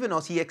has given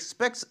us, he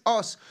expects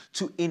us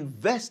to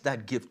invest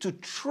that gift, to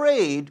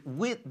trade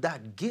with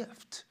that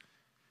gift.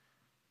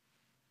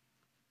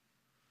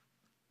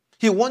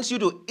 He wants you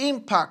to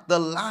impact the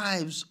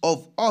lives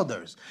of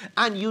others.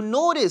 And you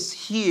notice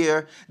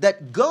here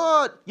that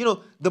God,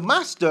 the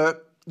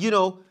master,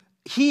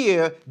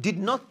 here did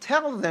not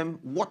tell them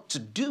what to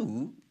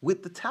do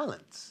with the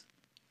talents.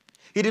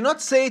 He did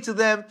not say to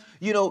them,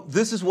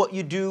 this is what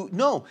you do.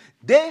 No,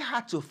 they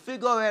had to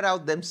figure it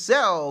out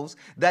themselves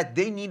that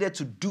they needed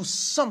to do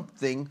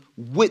something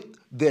with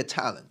their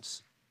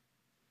talents.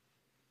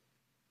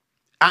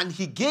 And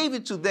he gave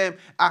it to them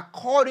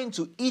according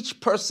to each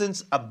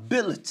person's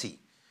ability.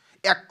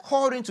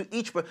 According to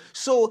each person.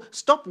 So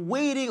stop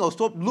waiting or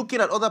stop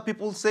looking at other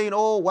people saying,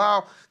 oh,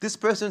 wow, this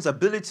person's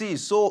ability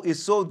is so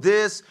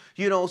this,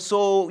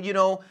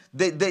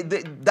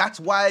 that's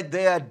why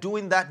they are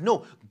doing that.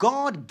 No,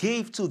 God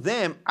gave to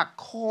them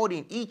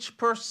each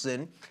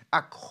person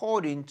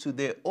according to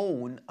their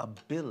own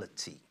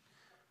ability.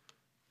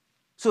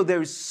 So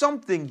there is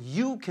something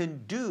you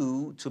can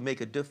do to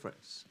make a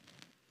difference.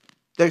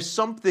 There's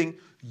something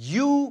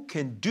you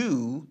can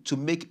do to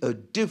make a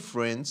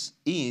difference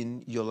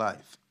in your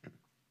life.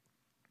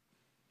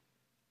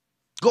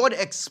 God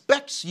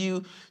expects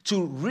you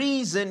to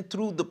reason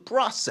through the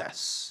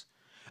process,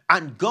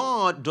 and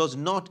God does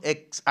not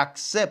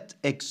accept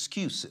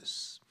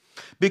excuses.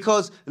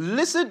 Because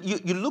listen,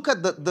 you look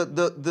at the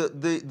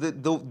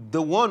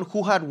one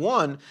who had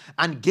one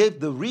and gave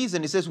the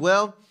reason. He says,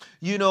 well,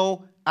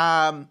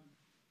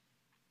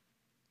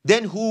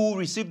 then who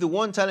received the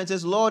 1 talent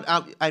says, Lord,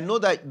 I know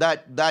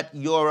that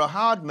you're a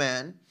hard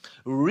man,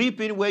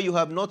 reaping where you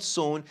have not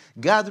sown,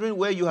 gathering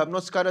where you have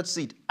not scattered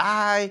seed.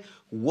 I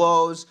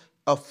was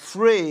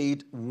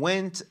afraid,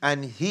 went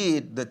and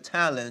hid the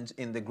talent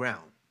in the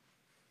ground.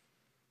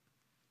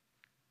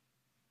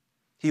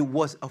 He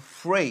was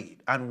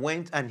afraid and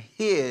went and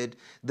hid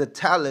the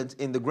talent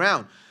in the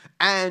ground.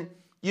 And,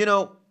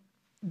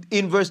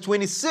 in verse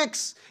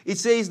 26, it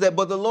says that,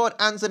 but the Lord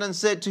answered and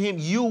said to him,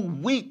 you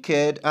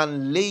wicked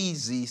and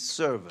lazy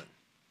servant.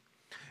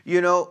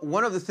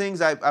 One of the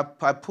things I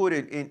put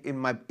it in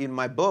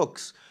my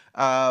books,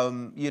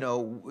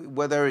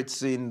 whether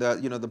it's in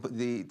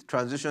the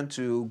transition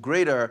to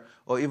greater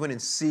or even in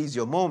Seize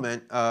Your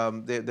Moment,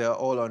 they're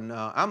all on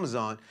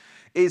Amazon,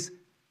 is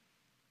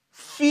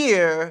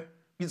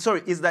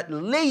that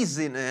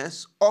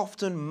laziness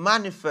often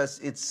manifests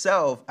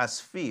itself as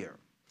fear.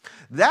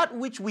 That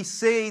which we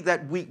say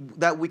that we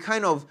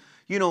kind of,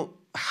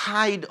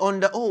 hide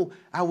under,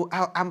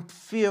 I'm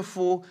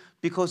fearful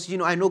because,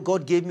 I know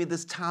God gave me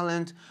this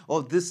talent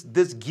or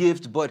this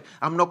gift, but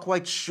I'm not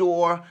quite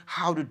sure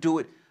how to do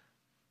it.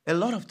 A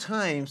lot of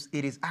times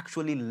it is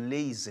actually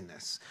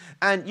laziness.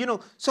 And,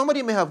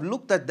 somebody may have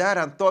looked at that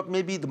and thought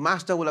maybe the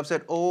master will have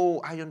said, oh,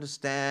 I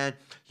understand,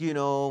 you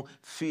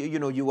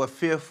were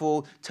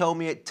fearful. Tell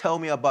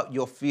me about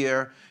your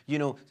fear.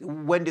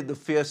 When did the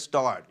fear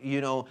start?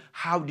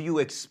 How do you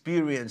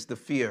experience the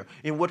fear?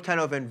 In what kind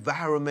of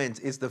environment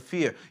is the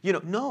fear?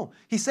 No,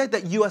 he said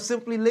that you are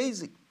simply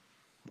lazy.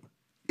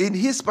 In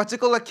his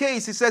particular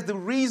case, he says the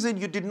reason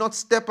you did not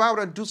step out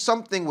and do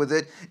something with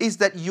it is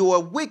that you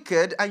are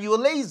wicked and you are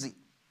lazy.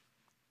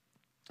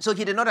 So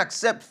he did not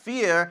accept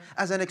fear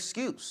as an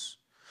excuse.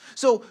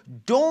 So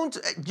don't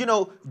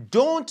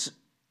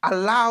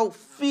allow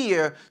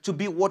fear to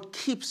be what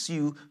keeps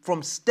you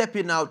from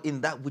stepping out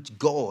in that which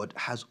God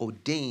has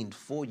ordained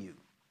for you.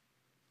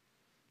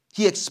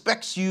 He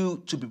expects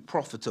you to be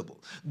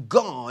profitable.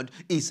 God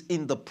is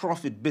in the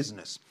profit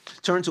business.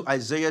 Turn to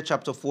Isaiah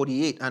chapter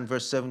 48 and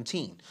verse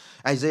 17.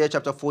 Isaiah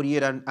chapter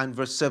 48 and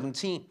verse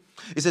 17.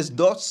 It says,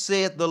 "Thus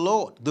saith the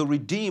Lord, the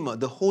Redeemer,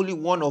 the Holy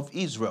One of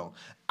Israel,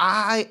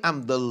 I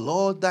am the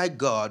Lord thy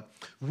God,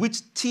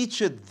 which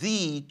teacheth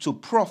thee to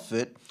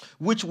profit,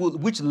 which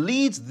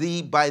leads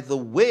thee by the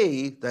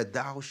way that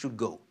thou should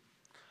go."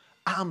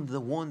 I'm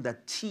the one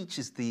that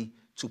teaches thee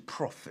to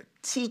profit,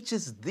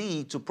 teaches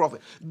thee to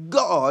profit.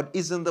 God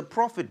is in the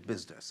profit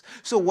business.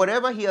 So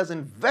whatever he has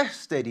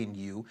invested in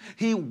you,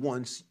 he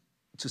wants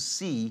to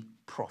see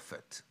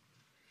profit.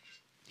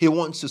 He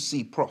wants to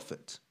see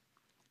profit.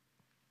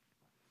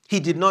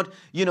 He did not,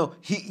 and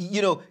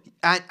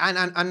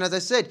as I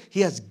said,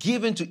 he has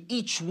given to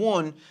each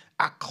one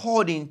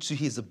according to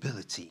his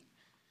ability.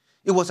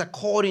 It was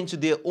according to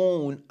their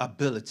own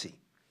ability.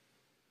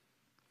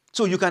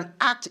 So you can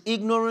act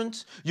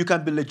ignorant, you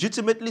can be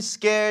legitimately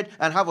scared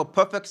and have a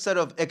perfect set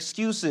of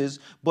excuses,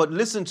 but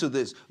listen to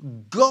this.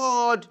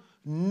 God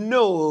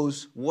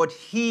knows what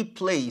he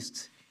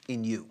placed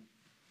in you.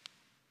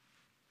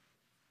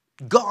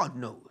 God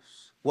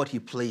knows what he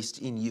placed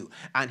in you,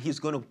 and he's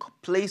going to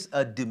place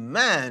a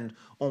demand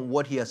on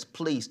what he has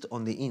placed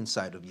on the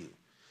inside of you.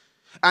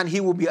 And he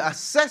will be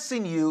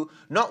assessing you,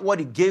 not what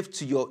he gave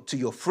to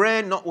your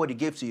friend, not what he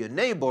gave to your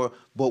neighbor,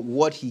 but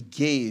what he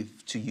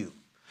gave to you.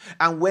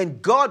 And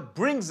when God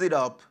brings it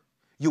up,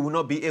 you will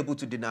not be able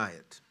to deny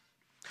it.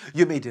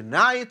 You may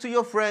deny it to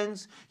your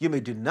friends. You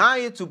may deny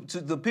it to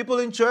the people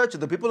in church, to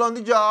the people on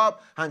the job,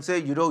 and say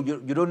you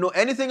don't know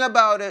anything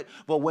about it.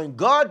 But when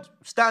God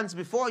stands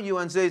before you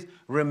and says,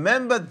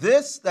 "Remember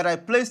this that I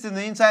placed in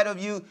the inside of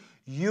you,"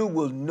 you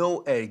will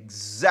know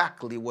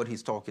exactly what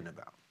he's talking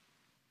about.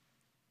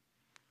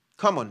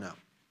 Come on now.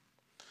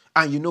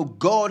 And you know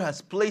God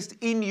has placed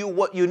in you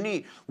what you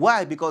need.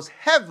 Why? Because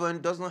heaven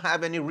doesn't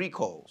have any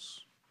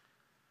recalls.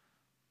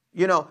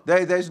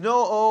 There's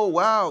no, oh,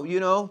 wow,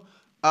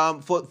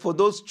 for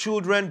those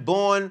children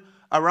born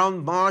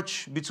around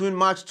between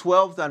March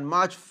 12th and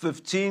March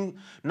 15th,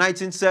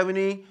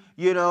 1970,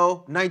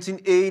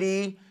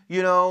 1980,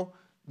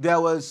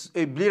 there was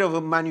a bit of a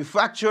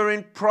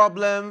manufacturing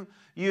problem,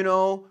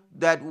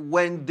 that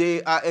when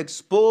they are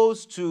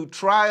exposed to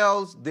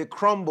trials, they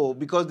crumble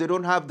because they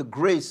don't have the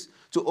grace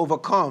to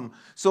overcome.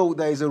 So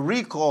there is a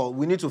recall.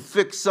 We need to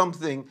fix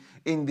something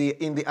in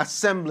the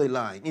assembly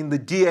line, in the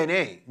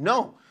DNA.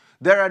 No,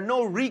 there are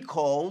no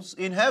recalls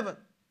in heaven.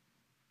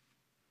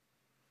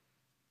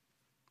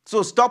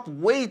 So stop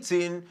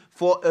waiting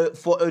for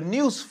a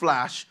news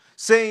flash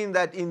saying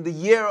that in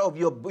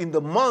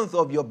the month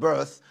of your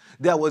birth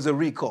there was a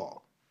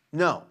recall.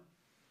 No.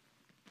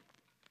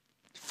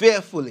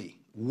 Fearfully,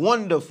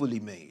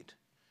 wonderfully made.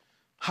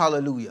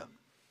 Hallelujah.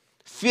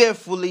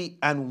 Fearfully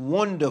and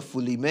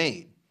wonderfully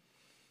made.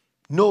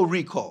 No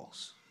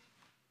recalls.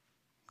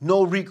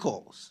 No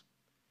recalls.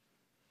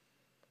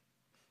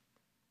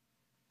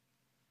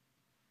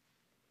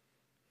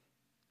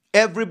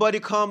 Everybody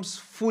comes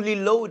fully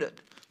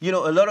loaded.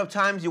 A lot of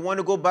times you want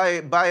to go buy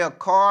a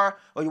car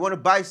or you want to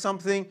buy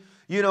something,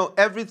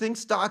 everything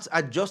starts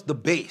at just the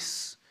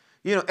base.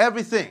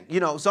 Everything.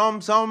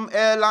 Some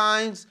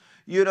airlines,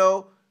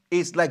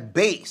 it's like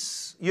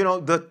base.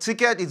 The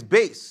ticket is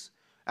base.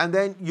 And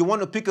then you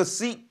want to pick a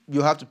seat,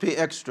 you have to pay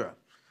extra.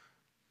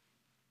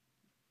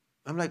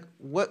 I'm like,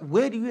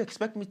 where do you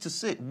expect me to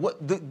sit?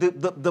 What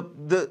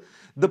the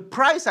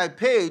price I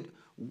paid,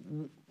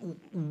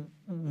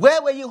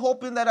 where were you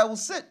hoping that I will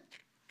sit?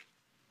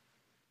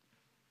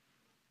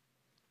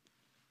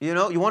 You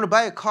want to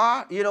buy a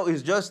car,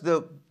 it's just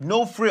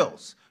no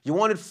frills. You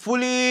want it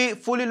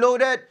fully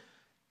loaded,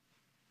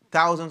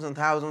 thousands and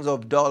thousands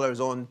of dollars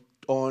on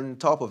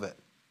top of it.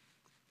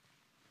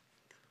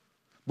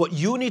 But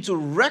you need to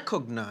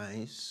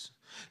recognize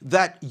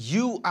that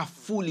you are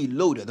fully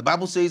loaded. The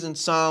Bible says in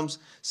Psalms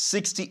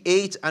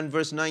 68 and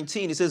verse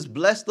 19, it says,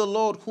 "Bless the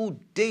Lord who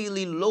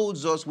daily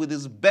loads us with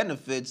his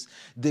benefits,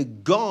 the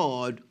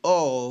God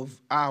of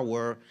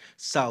our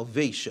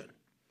salvation."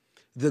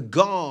 The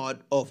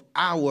God of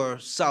our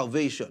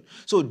salvation.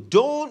 So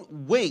don't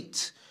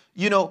wait.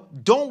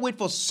 Don't wait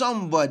for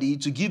somebody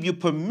to give you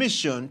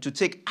permission to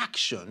take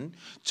action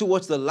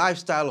towards the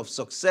lifestyle of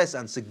success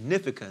and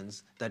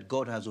significance that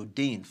God has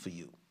ordained for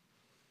you.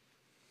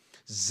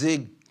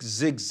 Zig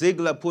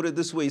Ziglar put it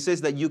this way. He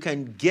says that you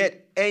can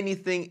get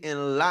anything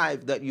in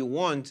life that you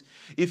want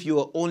if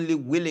you are only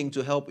willing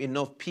to help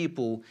enough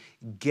people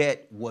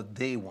get what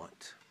they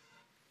want.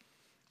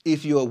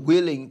 If you are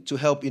willing to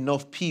help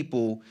enough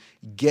people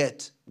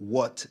get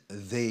what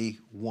they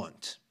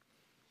want.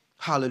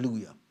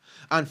 Hallelujah.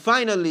 And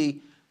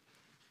finally,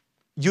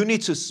 You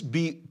need to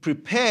be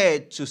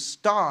prepared to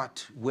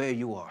start where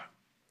you are.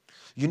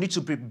 You need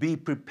to be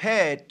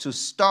prepared to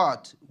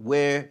start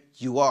where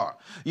you are.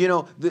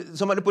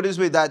 Somebody put it this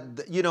way, that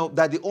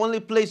the only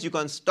place you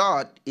can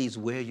start is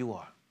where you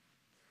are.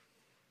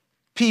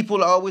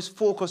 People are always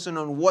focusing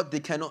on what they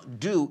cannot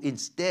do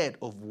instead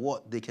of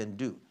what they can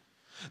do.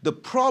 The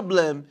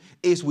problem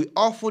is we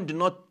often do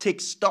not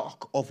take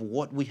stock of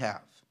what we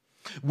have.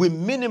 We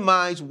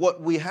minimize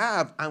what we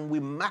have and we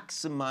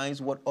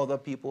maximize what other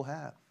people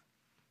have.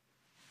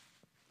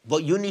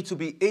 But you need to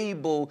be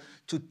able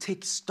to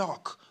take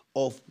stock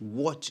of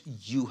what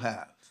you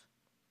have.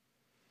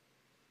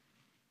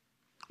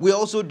 We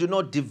also do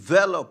not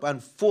develop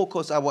and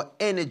focus our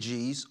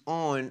energies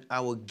on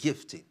our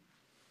gifting.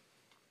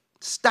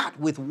 Start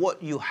with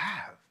what you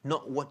have,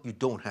 not what you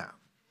don't have.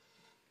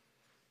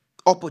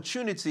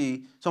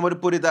 Opportunity, somebody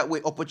put it that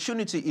way,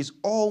 opportunity is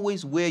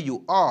always where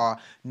you are,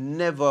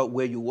 never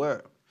where you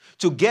were.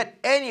 To get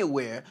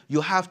anywhere,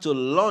 you have to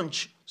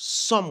launch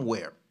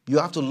somewhere. You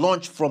have to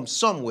launch from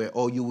somewhere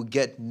or you will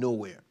get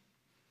nowhere.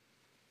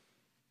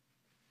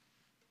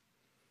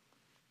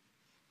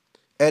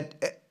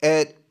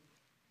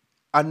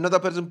 Another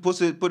person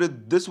put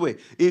it this way.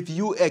 If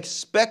you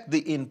expect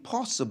the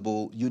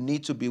impossible, you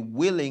need to be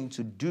willing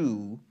to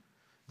do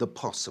the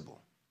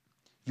possible.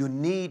 You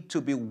need to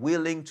be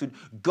willing to.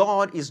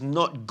 God is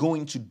not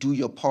going to do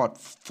your part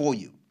for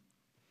you.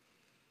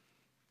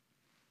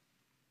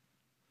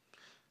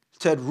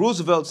 Ted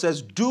Roosevelt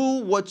says, do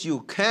what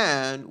you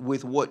can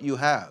with what you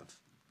have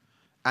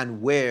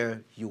and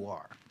where you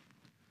are.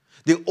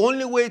 The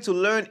only way to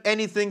learn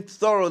anything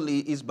thoroughly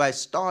is by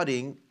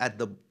starting at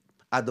the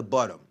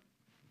bottom,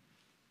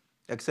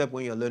 except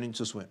when you're learning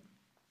to swim.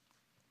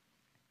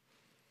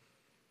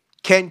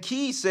 Ken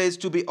Key says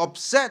to be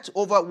upset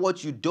over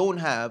what you don't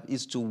have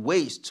is to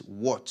waste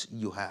what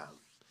you have.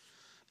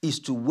 Is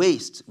to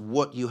waste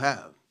what you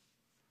have.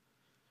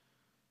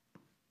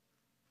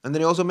 And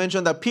then he also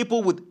mentioned that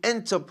people with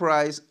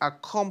enterprise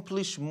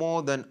accomplish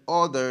more than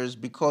others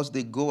because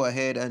they go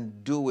ahead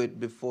and do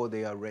it before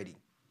they are ready.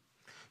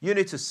 You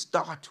need to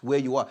start where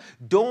you are.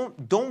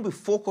 Don't be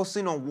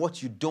focusing on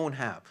what you don't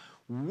have.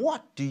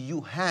 What do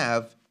you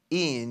have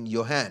in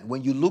your hand?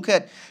 When you look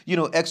at,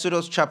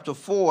 Exodus chapter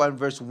 4 and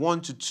verse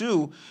 1 to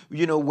 2,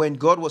 when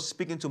God was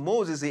speaking to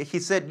Moses, he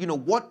said,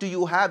 what do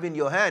you have in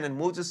your hand? And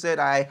Moses said,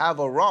 I have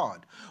a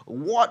rod.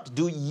 What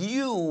do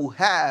you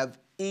have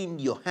in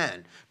your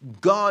hand?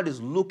 God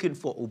is looking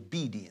for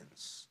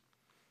obedience.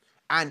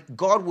 And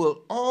God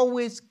will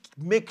always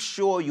make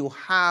sure you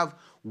have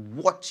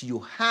what you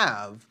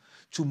have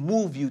to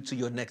move you to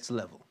your next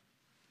level.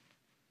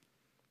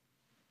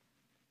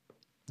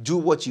 Do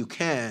what you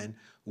can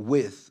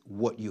with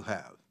what you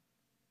have.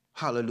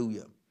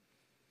 Hallelujah.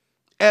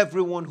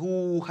 Everyone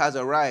who has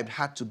arrived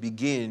had to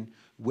begin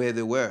where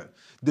they were.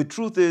 The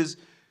truth is,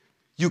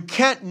 you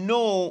can't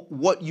know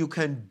what you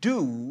can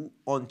do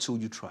until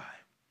you try.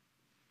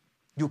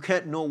 You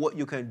can't know what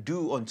you can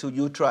do until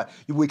you try.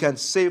 We can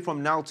say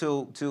from now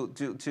till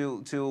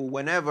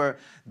whenever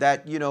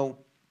that,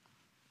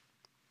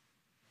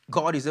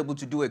 God is able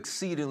to do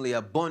exceedingly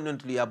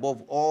abundantly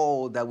above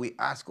all that we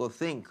ask or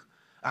think,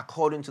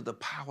 according to the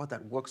power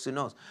that works in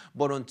us.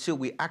 But until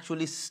we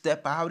actually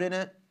step out in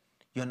it,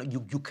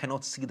 you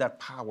cannot see that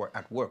power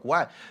at work.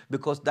 Why?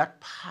 Because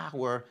that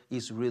power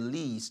is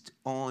released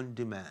on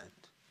demand.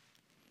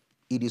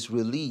 It is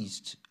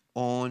released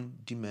on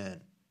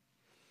demand.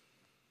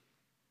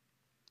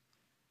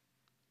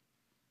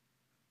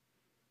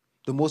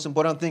 The most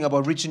important thing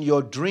about reaching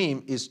your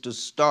dream is to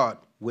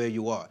start where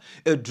you are.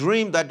 A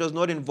dream that does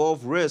not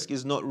involve risk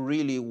is not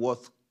really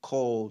worth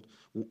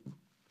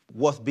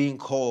being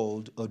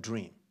called a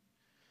dream.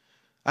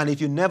 And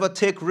if you never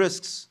take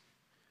risks,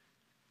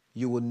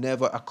 you will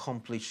never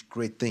accomplish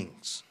great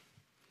things.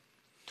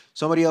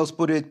 Somebody else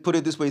put it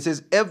this way. It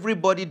says,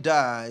 everybody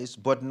dies,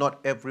 but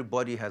not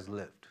everybody has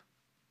lived.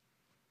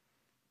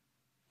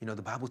 The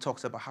Bible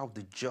talks about how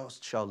the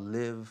just shall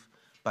live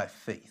by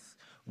faith.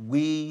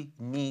 We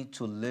need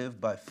to live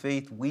by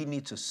faith. We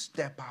need to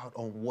step out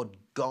on what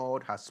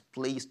God has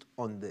placed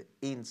on the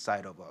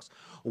inside of us.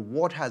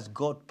 What has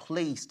God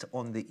placed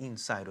on the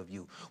inside of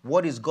you?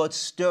 What is God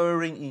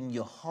stirring in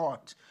your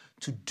heart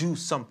to do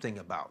something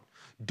about?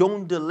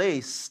 Don't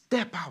delay.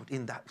 Step out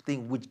in that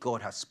thing which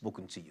God has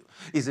spoken to you.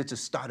 Is it to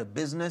start a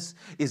business?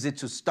 Is it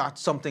to start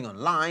something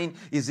online?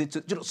 Is it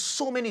to,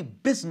 so many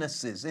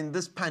businesses in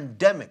this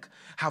pandemic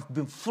have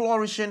been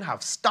flourishing,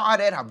 have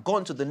started, have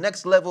gone to the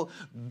next level.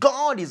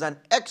 God is an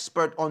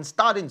expert on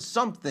starting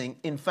something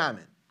in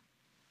famine.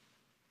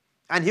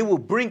 And he will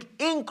bring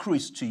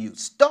increase to you.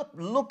 Stop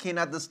looking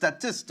at the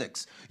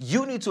statistics.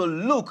 You need to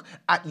look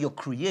at your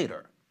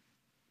Creator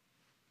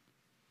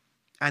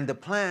and the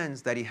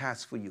plans that he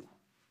has for you.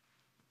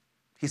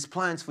 His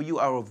plans for you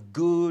are of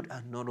good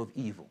and not of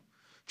evil,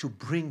 to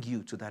bring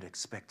you to that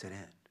expected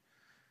end.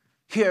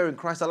 Here in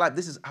Christ Alive,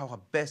 this is our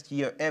best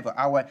year ever,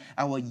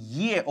 our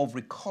year of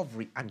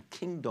recovery and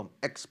kingdom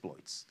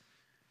exploits.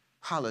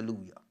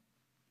 Hallelujah.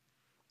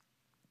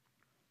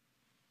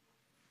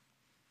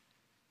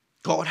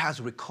 God has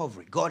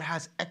recovery. God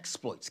has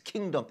exploits,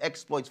 kingdom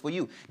exploits for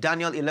you.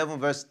 Daniel 11,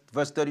 verse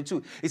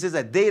 32. It says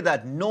that they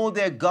that know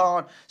their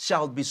God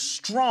shall be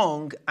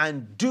strong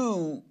and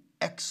do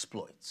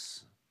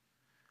exploits.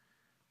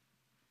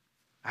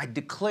 I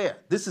declare,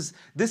 this is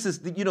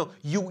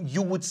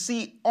you would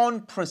see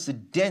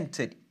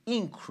unprecedented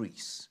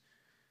increase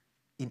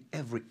in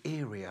every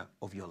area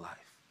of your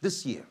life.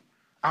 This year,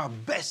 our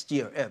best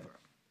year ever.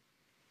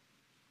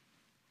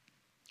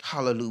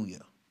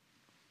 Hallelujah.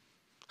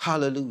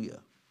 Hallelujah.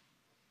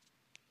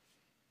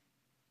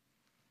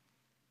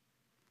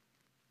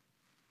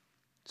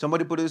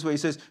 Somebody put it this way. He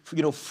says,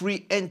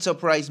 free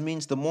enterprise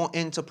means the more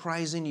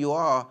enterprising you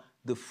are,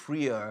 the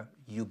freer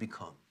you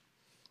become.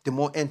 The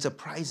more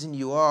enterprising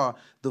you are,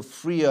 the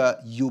freer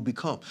you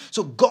become.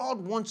 So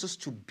God wants us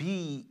to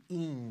be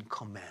in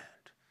command.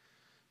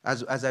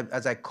 As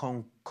I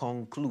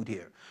conclude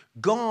here,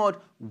 God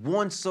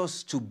wants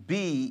us to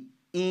be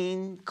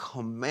in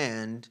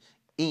command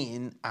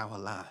in our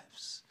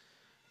lives.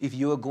 If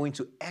you are going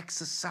to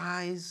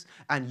exercise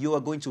and you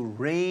are going to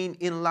reign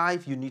in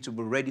life, you need to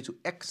be ready to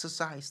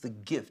exercise the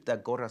gift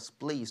that God has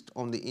placed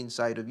on the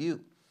inside of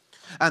you.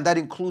 And that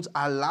includes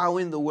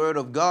allowing the Word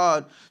of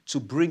God to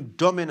bring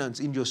dominance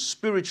in your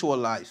spiritual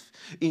life,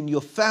 in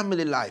your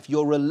family life,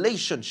 your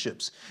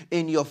relationships,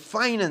 in your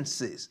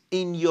finances,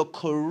 in your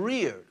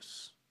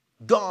careers.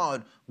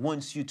 God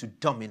wants you to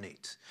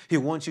dominate. He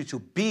wants you to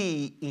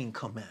be in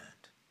command.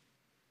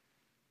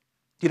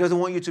 He doesn't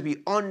want you to be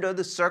under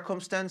the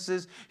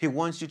circumstances. He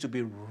wants you to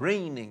be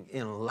reigning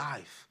in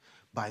life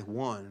by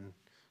one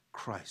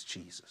Christ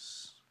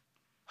Jesus.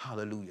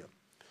 Hallelujah.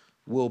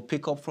 We'll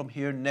pick up from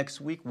here next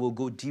week. We'll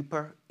go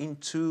deeper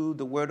into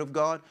the Word of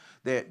God.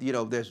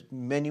 There's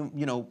many,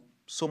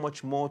 so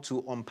much more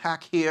to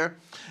unpack here.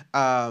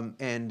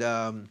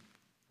 I'm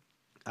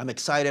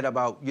excited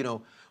about,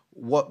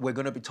 what we're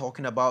going to be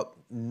talking about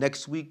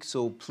next week.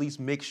 So please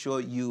make sure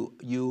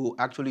you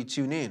actually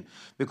tune in,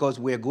 because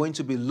we're going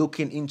to be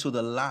looking into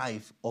the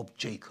life of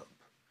Jacob.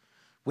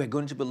 We're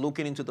going to be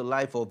looking into the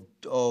life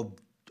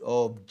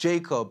of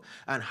Jacob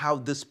and how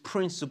this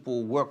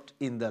principle worked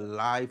in the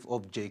life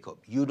of Jacob.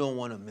 You don't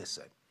want to miss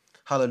it.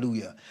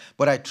 Hallelujah.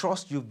 But I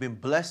trust you've been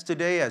blessed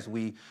today as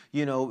we,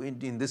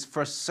 in this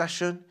first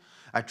session.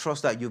 I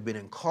trust that you've been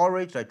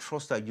encouraged. I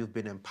trust that you've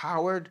been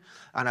empowered.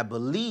 And I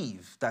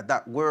believe that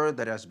that word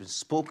that has been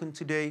spoken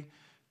today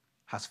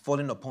has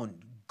fallen upon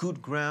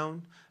good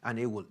ground, and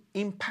it will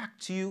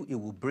impact you. It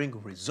will bring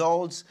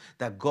results,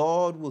 that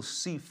God will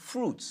see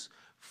fruits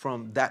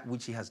from that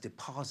which He has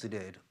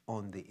deposited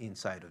on the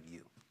inside of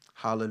you.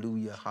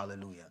 Hallelujah,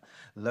 hallelujah.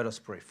 Let us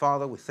pray.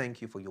 Father, we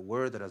thank you for your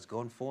word that has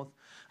gone forth.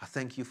 I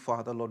thank you,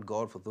 Father, Lord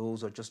God, for those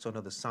who are just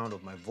under the sound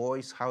of my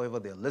voice, however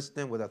they're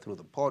listening, whether through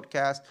the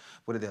podcast,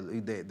 whether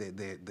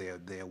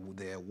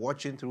they're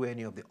watching through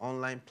any of the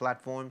online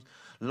platforms.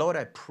 Lord,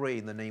 I pray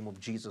in the name of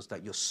Jesus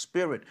that your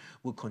Spirit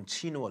will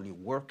continually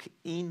work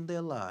in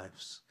their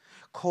lives,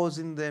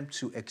 causing them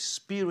to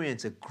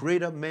experience a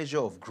greater measure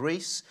of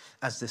grace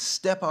as they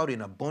step out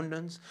in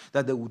abundance,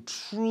 that they will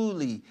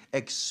truly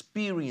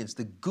experience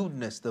the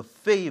goodness, the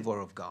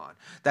favor of God,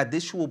 that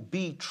this will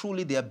be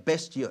truly their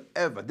best year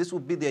ever. This will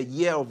be their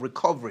year of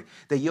recovery,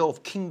 the year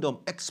of kingdom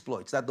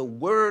exploits, that the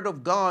Word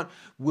of God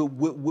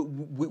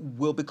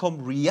will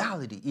become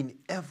reality in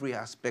every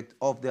aspect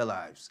of their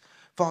lives.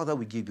 Father,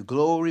 we give you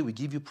glory, we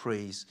give you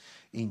praise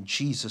in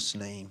Jesus'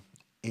 name.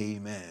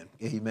 Amen.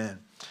 Amen.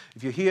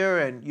 If you're here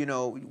and,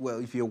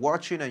 if you're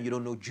watching and you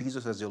don't know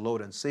Jesus as your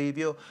Lord and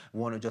Savior, I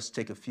want to just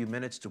take a few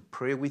minutes to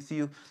pray with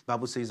you. The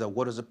Bible says that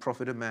what does it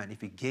profit a man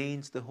if he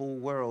gains the whole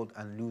world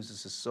and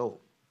loses his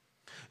soul?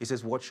 It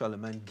says, what shall a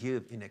man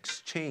give in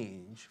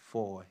exchange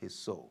for his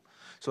soul?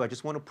 So I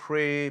just want to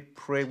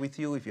pray with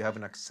you if you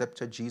haven't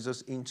accepted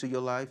Jesus into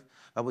your life.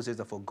 The Bible says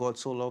that for God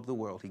so loved the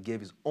world, he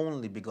gave his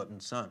only begotten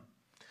Son,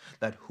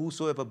 that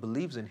whosoever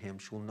believes in him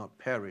shall not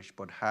perish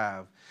but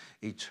have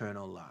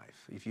eternal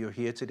life. If you're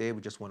here today,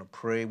 we just want to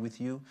pray with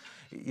you.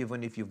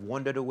 Even if you've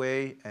wandered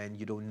away and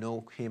you don't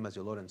know him as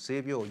your Lord and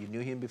Savior, or you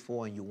knew him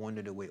before and you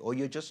wandered away, or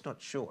you're just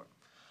not sure,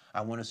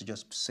 I want us to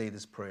just say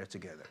this prayer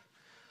together.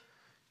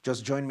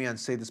 Just join me and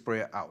say this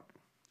prayer out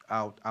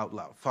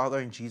loud. Father,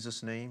 in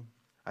Jesus' name,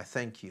 I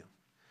thank you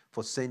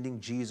for sending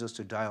Jesus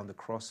to die on the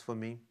cross for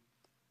me.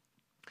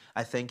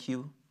 I thank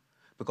you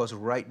because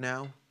right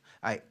now,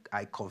 I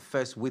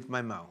confess with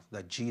my mouth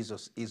that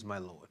Jesus is my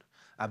Lord.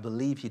 I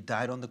believe he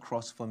died on the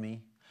cross for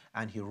me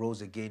and he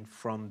rose again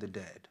from the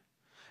dead.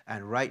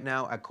 And right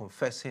now I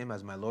confess him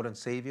as my Lord and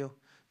Savior.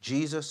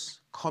 Jesus,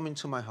 come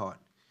into my heart.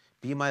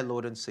 Be my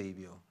Lord and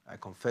Savior. I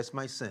confess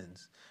my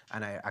sins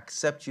and I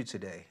accept you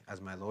today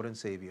as my Lord and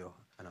Savior,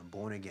 and I'm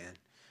born again.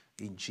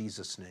 In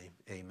Jesus' name,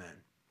 amen.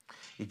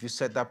 If you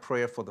said that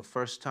prayer for the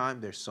first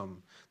time, there's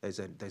an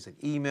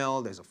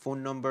email, there's a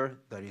phone number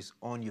that is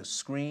on your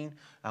screen.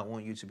 I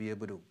want you to be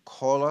able to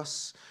call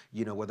us.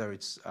 Whether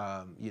it's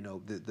call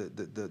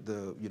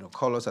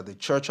us at the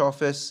church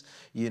office.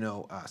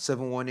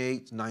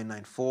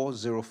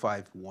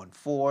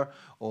 718-994-0514,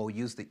 or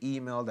use the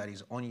email that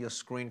is on your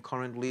screen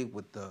currently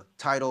with the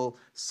title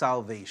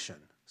Salvation.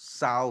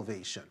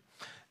 Salvation.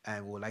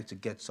 And we would like to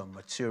get some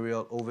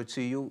material over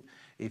to you.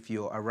 If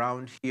you're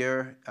around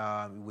here,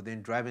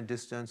 within driving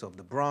distance of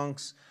the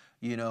Bronx,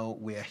 we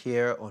are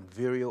here on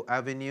Vireo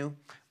Avenue.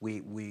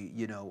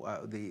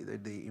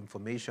 The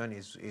information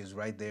is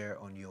right there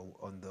on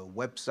the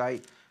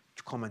website.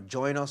 Come and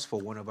join us for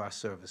one of our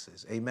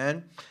services.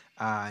 Amen.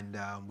 And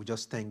we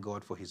just thank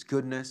God for His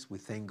goodness. We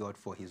thank God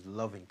for His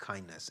loving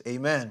kindness.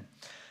 Amen.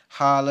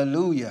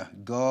 Hallelujah.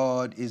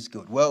 God is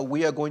good. Well,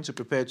 we are going to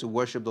prepare to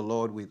worship the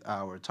Lord with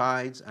our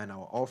tithes and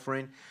our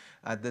offering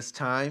at this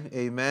time.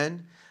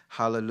 Amen.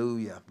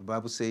 Hallelujah. The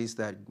Bible says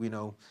that,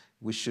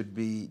 we should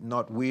be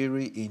not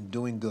weary in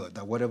doing good,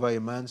 that whatever a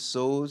man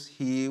sows,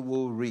 he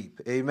will reap.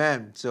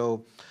 Amen.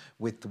 So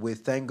we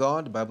thank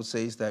God. The Bible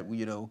says that,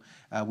 we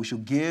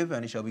should give,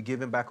 and it shall be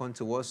given back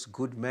unto us,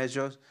 good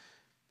measures,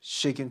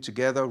 shaken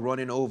together,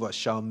 running over,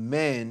 shall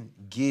men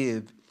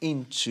give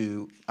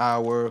into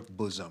our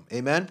bosom.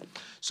 Amen.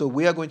 So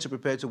we are going to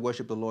prepare to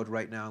worship the Lord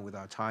right now with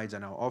our tithes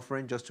and our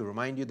offering. Just to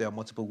remind you, there are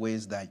multiple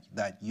ways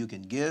that you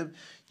can give.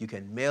 You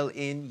can mail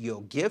in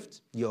your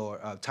gift, your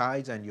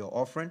tithes and your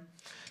offering.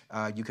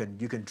 You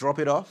can drop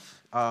it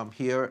off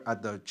here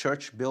at the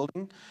church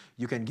building.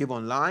 You can give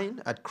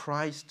online at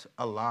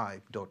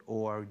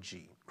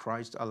christalive.org.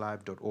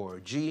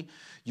 christalive.org.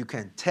 You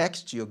can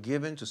text your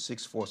giving to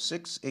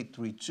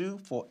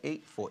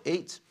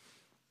 646-832-4848.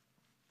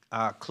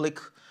 Click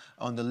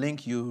on the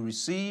link you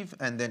receive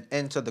and then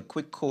enter the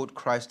quick code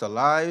Christ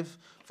Alive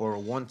for a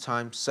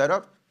one-time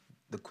setup.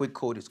 The quick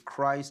code is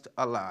Christ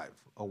Alive,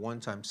 a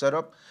one-time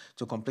setup.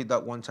 To complete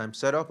that one-time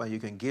setup, and you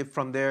can give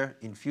from there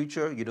in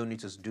future. You don't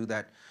need to do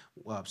that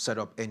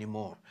setup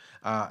anymore.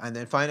 And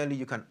then finally,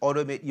 you can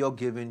automate your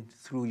giving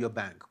through your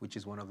bank, which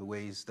is one of the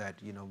ways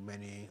that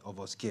many of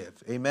us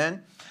give.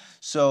 Amen.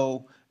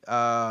 So,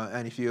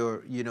 and if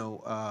you're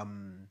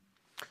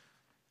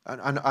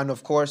and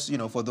of course,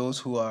 for those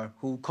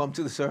who come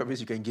to the service,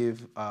 you can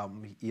give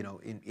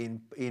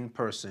in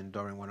person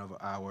during one of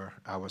our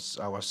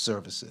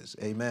services.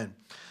 Amen.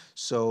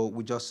 So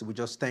we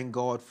just thank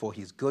God for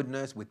His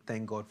goodness. We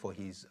thank God for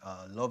His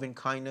loving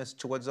kindness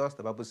towards us.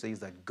 The Bible says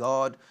that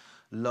God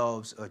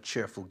loves a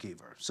cheerful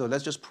giver. So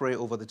let's just pray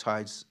over the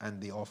tithes and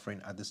the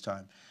offering at this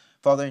time.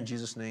 Father, in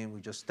Jesus' name,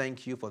 we just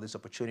thank you for this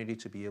opportunity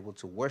to be able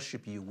to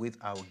worship you with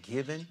our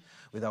giving,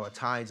 with our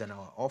tithes and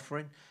our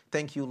offering.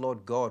 Thank you,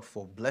 Lord God,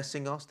 for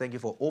blessing us. Thank you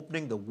for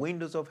opening the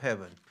windows of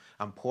heaven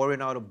and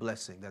pouring out a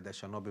blessing that there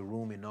shall not be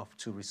room enough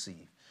to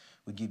receive.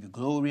 We give you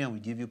glory and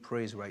we give you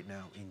praise right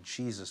now. In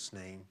Jesus'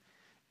 name,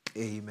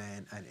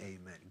 amen and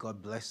amen.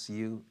 God bless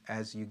you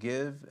as you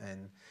give,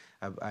 and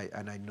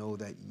I know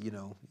that,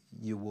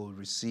 you will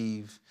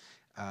receive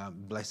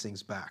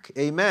blessings back.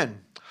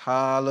 Amen.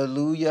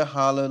 Hallelujah.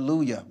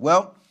 Hallelujah.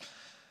 Well,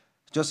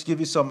 just to give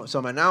you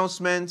some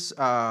announcements.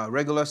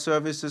 Regular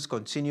services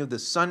continue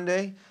this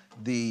Sunday,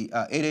 the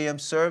 8 a.m.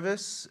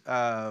 service.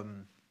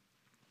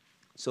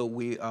 So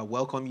we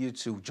welcome you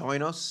to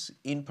join us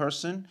in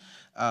person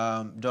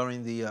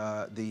during the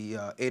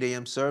 8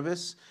 a.m.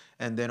 service.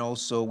 And then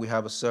also we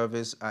have a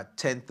service at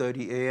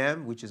 10:30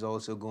 a.m., which is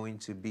also going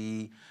to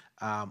be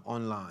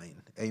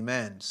online.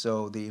 Amen.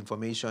 So the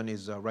information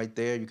is right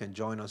there. You can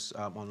join us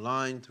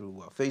online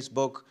through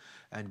Facebook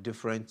and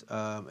different,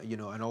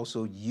 and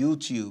also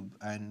YouTube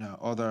and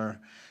other,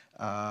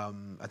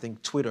 I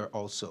think Twitter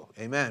also.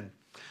 Amen.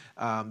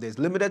 There's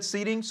limited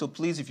seating, so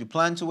please, if you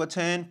plan to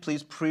attend,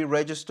 please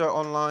pre-register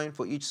online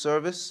for each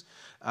service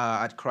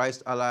at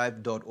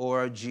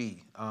christalive.org.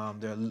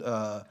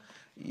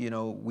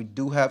 We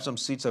do have some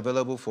seats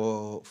available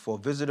for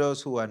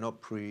visitors who are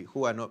not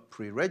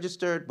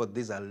pre-registered, but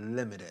these are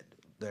limited.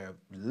 They're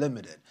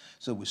limited.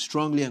 So we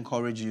strongly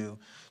encourage you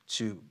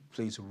to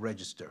please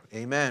register.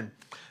 Amen.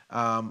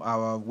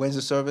 Our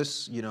Wednesday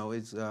service,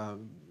 is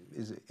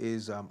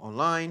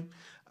online.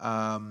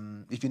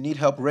 If you need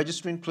help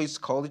registering, please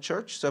call the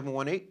church,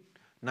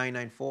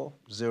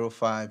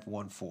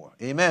 718-994-0514.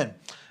 Amen.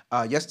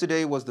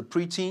 Yesterday was the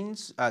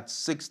preteens at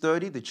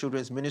 6:30, the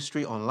children's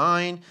ministry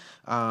online.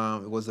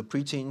 It was the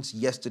preteens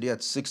yesterday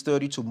at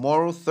 6:30.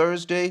 Tomorrow,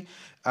 Thursday,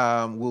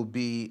 will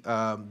be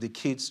the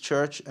kids'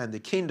 church and the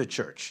kinder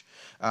church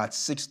at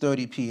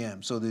 6:30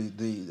 p.m. So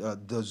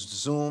the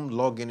Zoom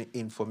login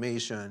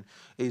information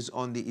is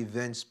on the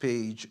events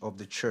page of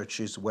the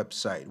church's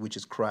website, which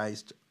is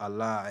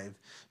christalive.org.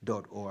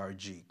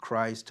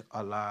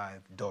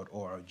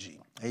 christalive.org.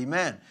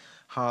 Amen.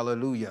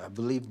 Hallelujah. I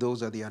believe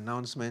those are the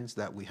announcements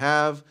that we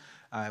have.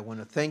 I want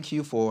to thank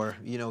you for,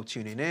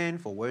 tuning in,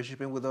 for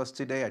worshiping with us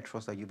today. I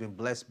trust that you've been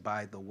blessed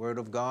by the Word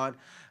of God,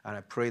 and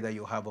I pray that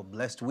you'll have a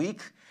blessed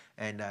week.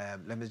 And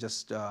let me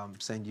just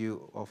send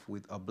you off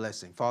with a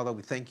blessing. Father,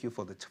 we thank you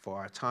for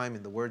our time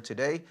in the Word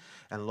today.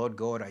 And Lord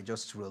God, I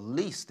just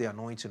release the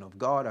anointing of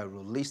God. I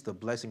release the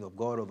blessing of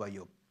God over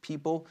your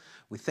people.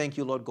 We thank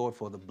you, Lord God,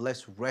 for the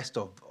blessed rest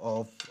of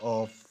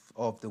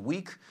the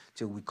week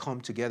till we come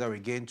together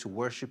again to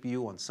worship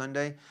you on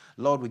Sunday.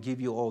 Lord, we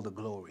give you all the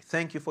glory.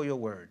 Thank you for your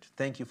word.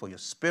 Thank you for your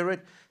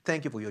spirit.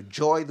 Thank you for your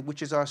joy,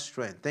 which is our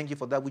strength. Thank you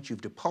for that which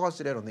you've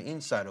deposited on the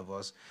inside of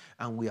us.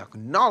 And we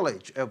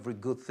acknowledge every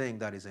good thing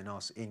that is in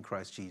us in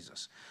Christ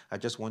Jesus. I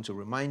just want to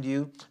remind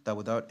you that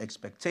without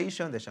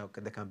expectation,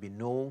 there can be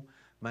no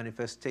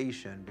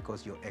manifestation,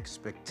 because your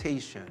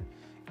expectation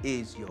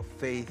is your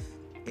faith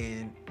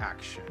in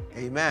action.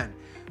 Amen.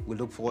 We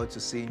look forward to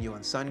seeing you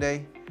on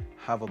Sunday.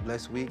 Have a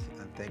blessed week,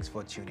 and thanks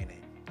for tuning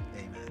in.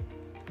 Amen.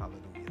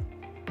 Hallelujah.